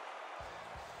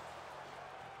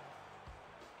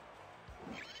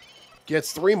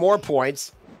 Gets 3 more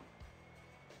points.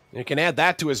 You can add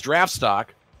that to his draft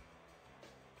stock.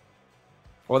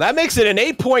 Well, that makes it an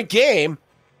 8-point game.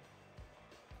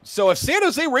 So if San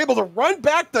Jose were able to run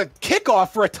back the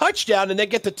kickoff for a touchdown and then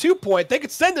get the 2-point, they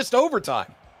could send this to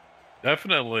overtime.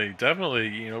 Definitely.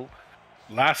 You know,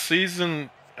 last season,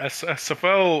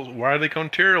 SFL, Wiley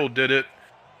Contiero did it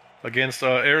against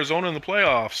Arizona in the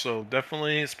playoffs. So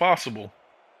definitely it's possible.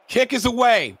 Kick is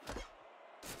away.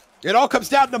 It all comes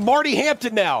down to Marty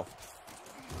Hampton now.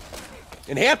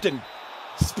 And Hampton,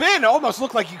 spin, almost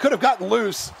looked like he could have gotten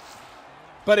loose,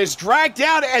 but is dragged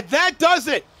down, and that does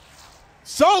it.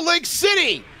 Salt Lake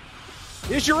City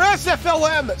is your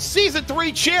SFLm Season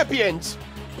 3 champions.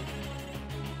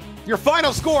 Your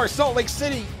final score, Salt Lake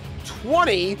City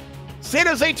 20, San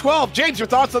Jose 12. James, your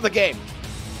thoughts on the game?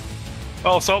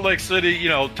 Well, Salt Lake City, you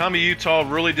know, Tommy Utah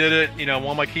really did it. You know,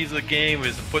 one of my keys to the game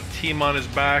is to put the team on his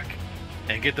back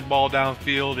and get the ball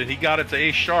downfield, and he got it to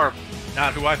A Sharp,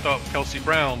 not who I thought Kelsey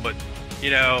Brown, but,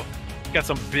 you know, got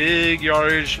some big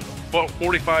yardage,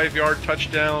 45-yard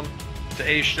touchdown to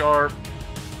A Sharp,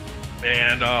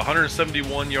 and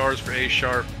 171 yards for A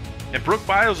Sharp. And Brooke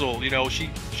Beisel, you know, she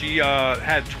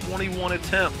had 21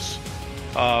 attempts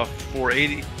for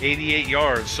 88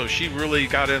 yards, so she really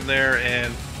got in there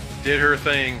and did her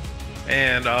thing.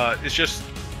 And it's just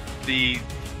the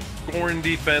scoring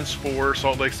defense for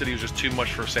Salt Lake City was just too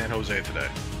much for San Jose today.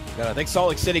 And I think Salt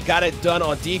Lake City got it done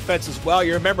on defense as well.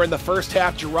 You remember in the first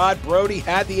half, Gerard Brody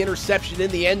had the interception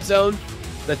in the end zone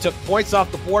that took points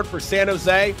off the board for San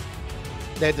Jose.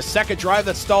 They had the second drive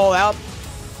that stalled out,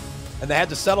 and they had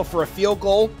to settle for a field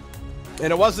goal.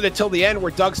 And it wasn't until the end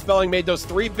where Doug Spelling made those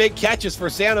 3 big catches for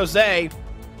San Jose,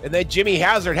 and then Jimmy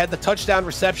Hazard had the touchdown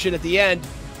reception at the end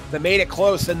that made it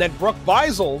close. And then Brooke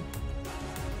Beisel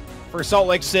for Salt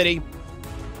Lake City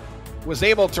was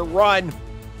able to run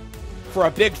for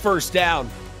a big first down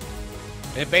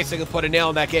and basically put a nail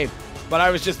in that game. But I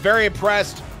was just very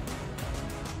impressed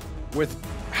with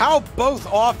how both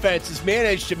offenses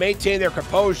managed to maintain their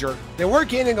composure. They weren't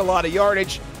gaining a lot of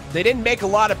yardage. They didn't make a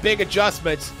lot of big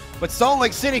adjustments. But Salt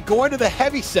Lake City going to the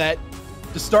heavy set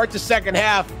to start the second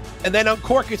half and then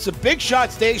uncorking some big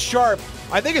shots to A Sharp,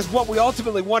 I think is what we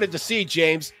ultimately wanted to see,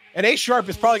 James. And A Sharp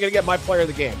is probably going to get my player of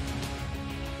the game.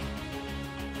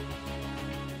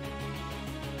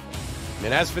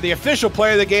 And as for the official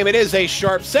player of the game, it is A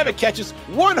Sharp. 7 catches,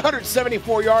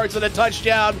 174 yards and a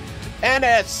touchdown, and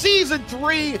a Season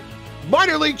 3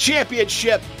 minor league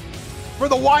championship for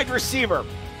the wide receiver.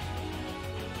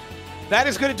 That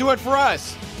is going to do it for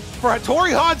us. For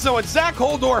Hattori Hanzo and Zach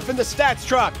Holdorf in the stats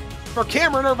truck, for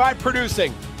Cameron Irvine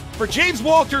producing, for James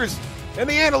Walters in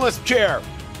the analyst chair,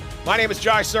 my name is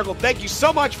Josh Circle. Thank you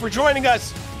so much for joining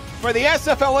us for the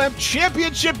SFLm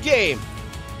championship game.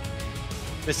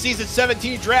 The Season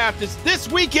 17 draft is this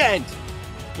weekend.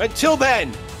 Until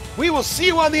then, we will see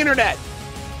you on the internet.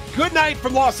 Good night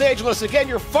from Los Angeles. Again,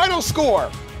 your final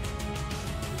score.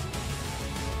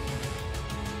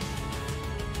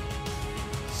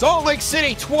 Salt Lake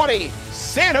City 20,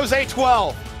 San Jose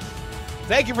 12.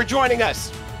 Thank you for joining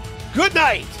us. Good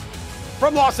night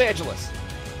from Los Angeles.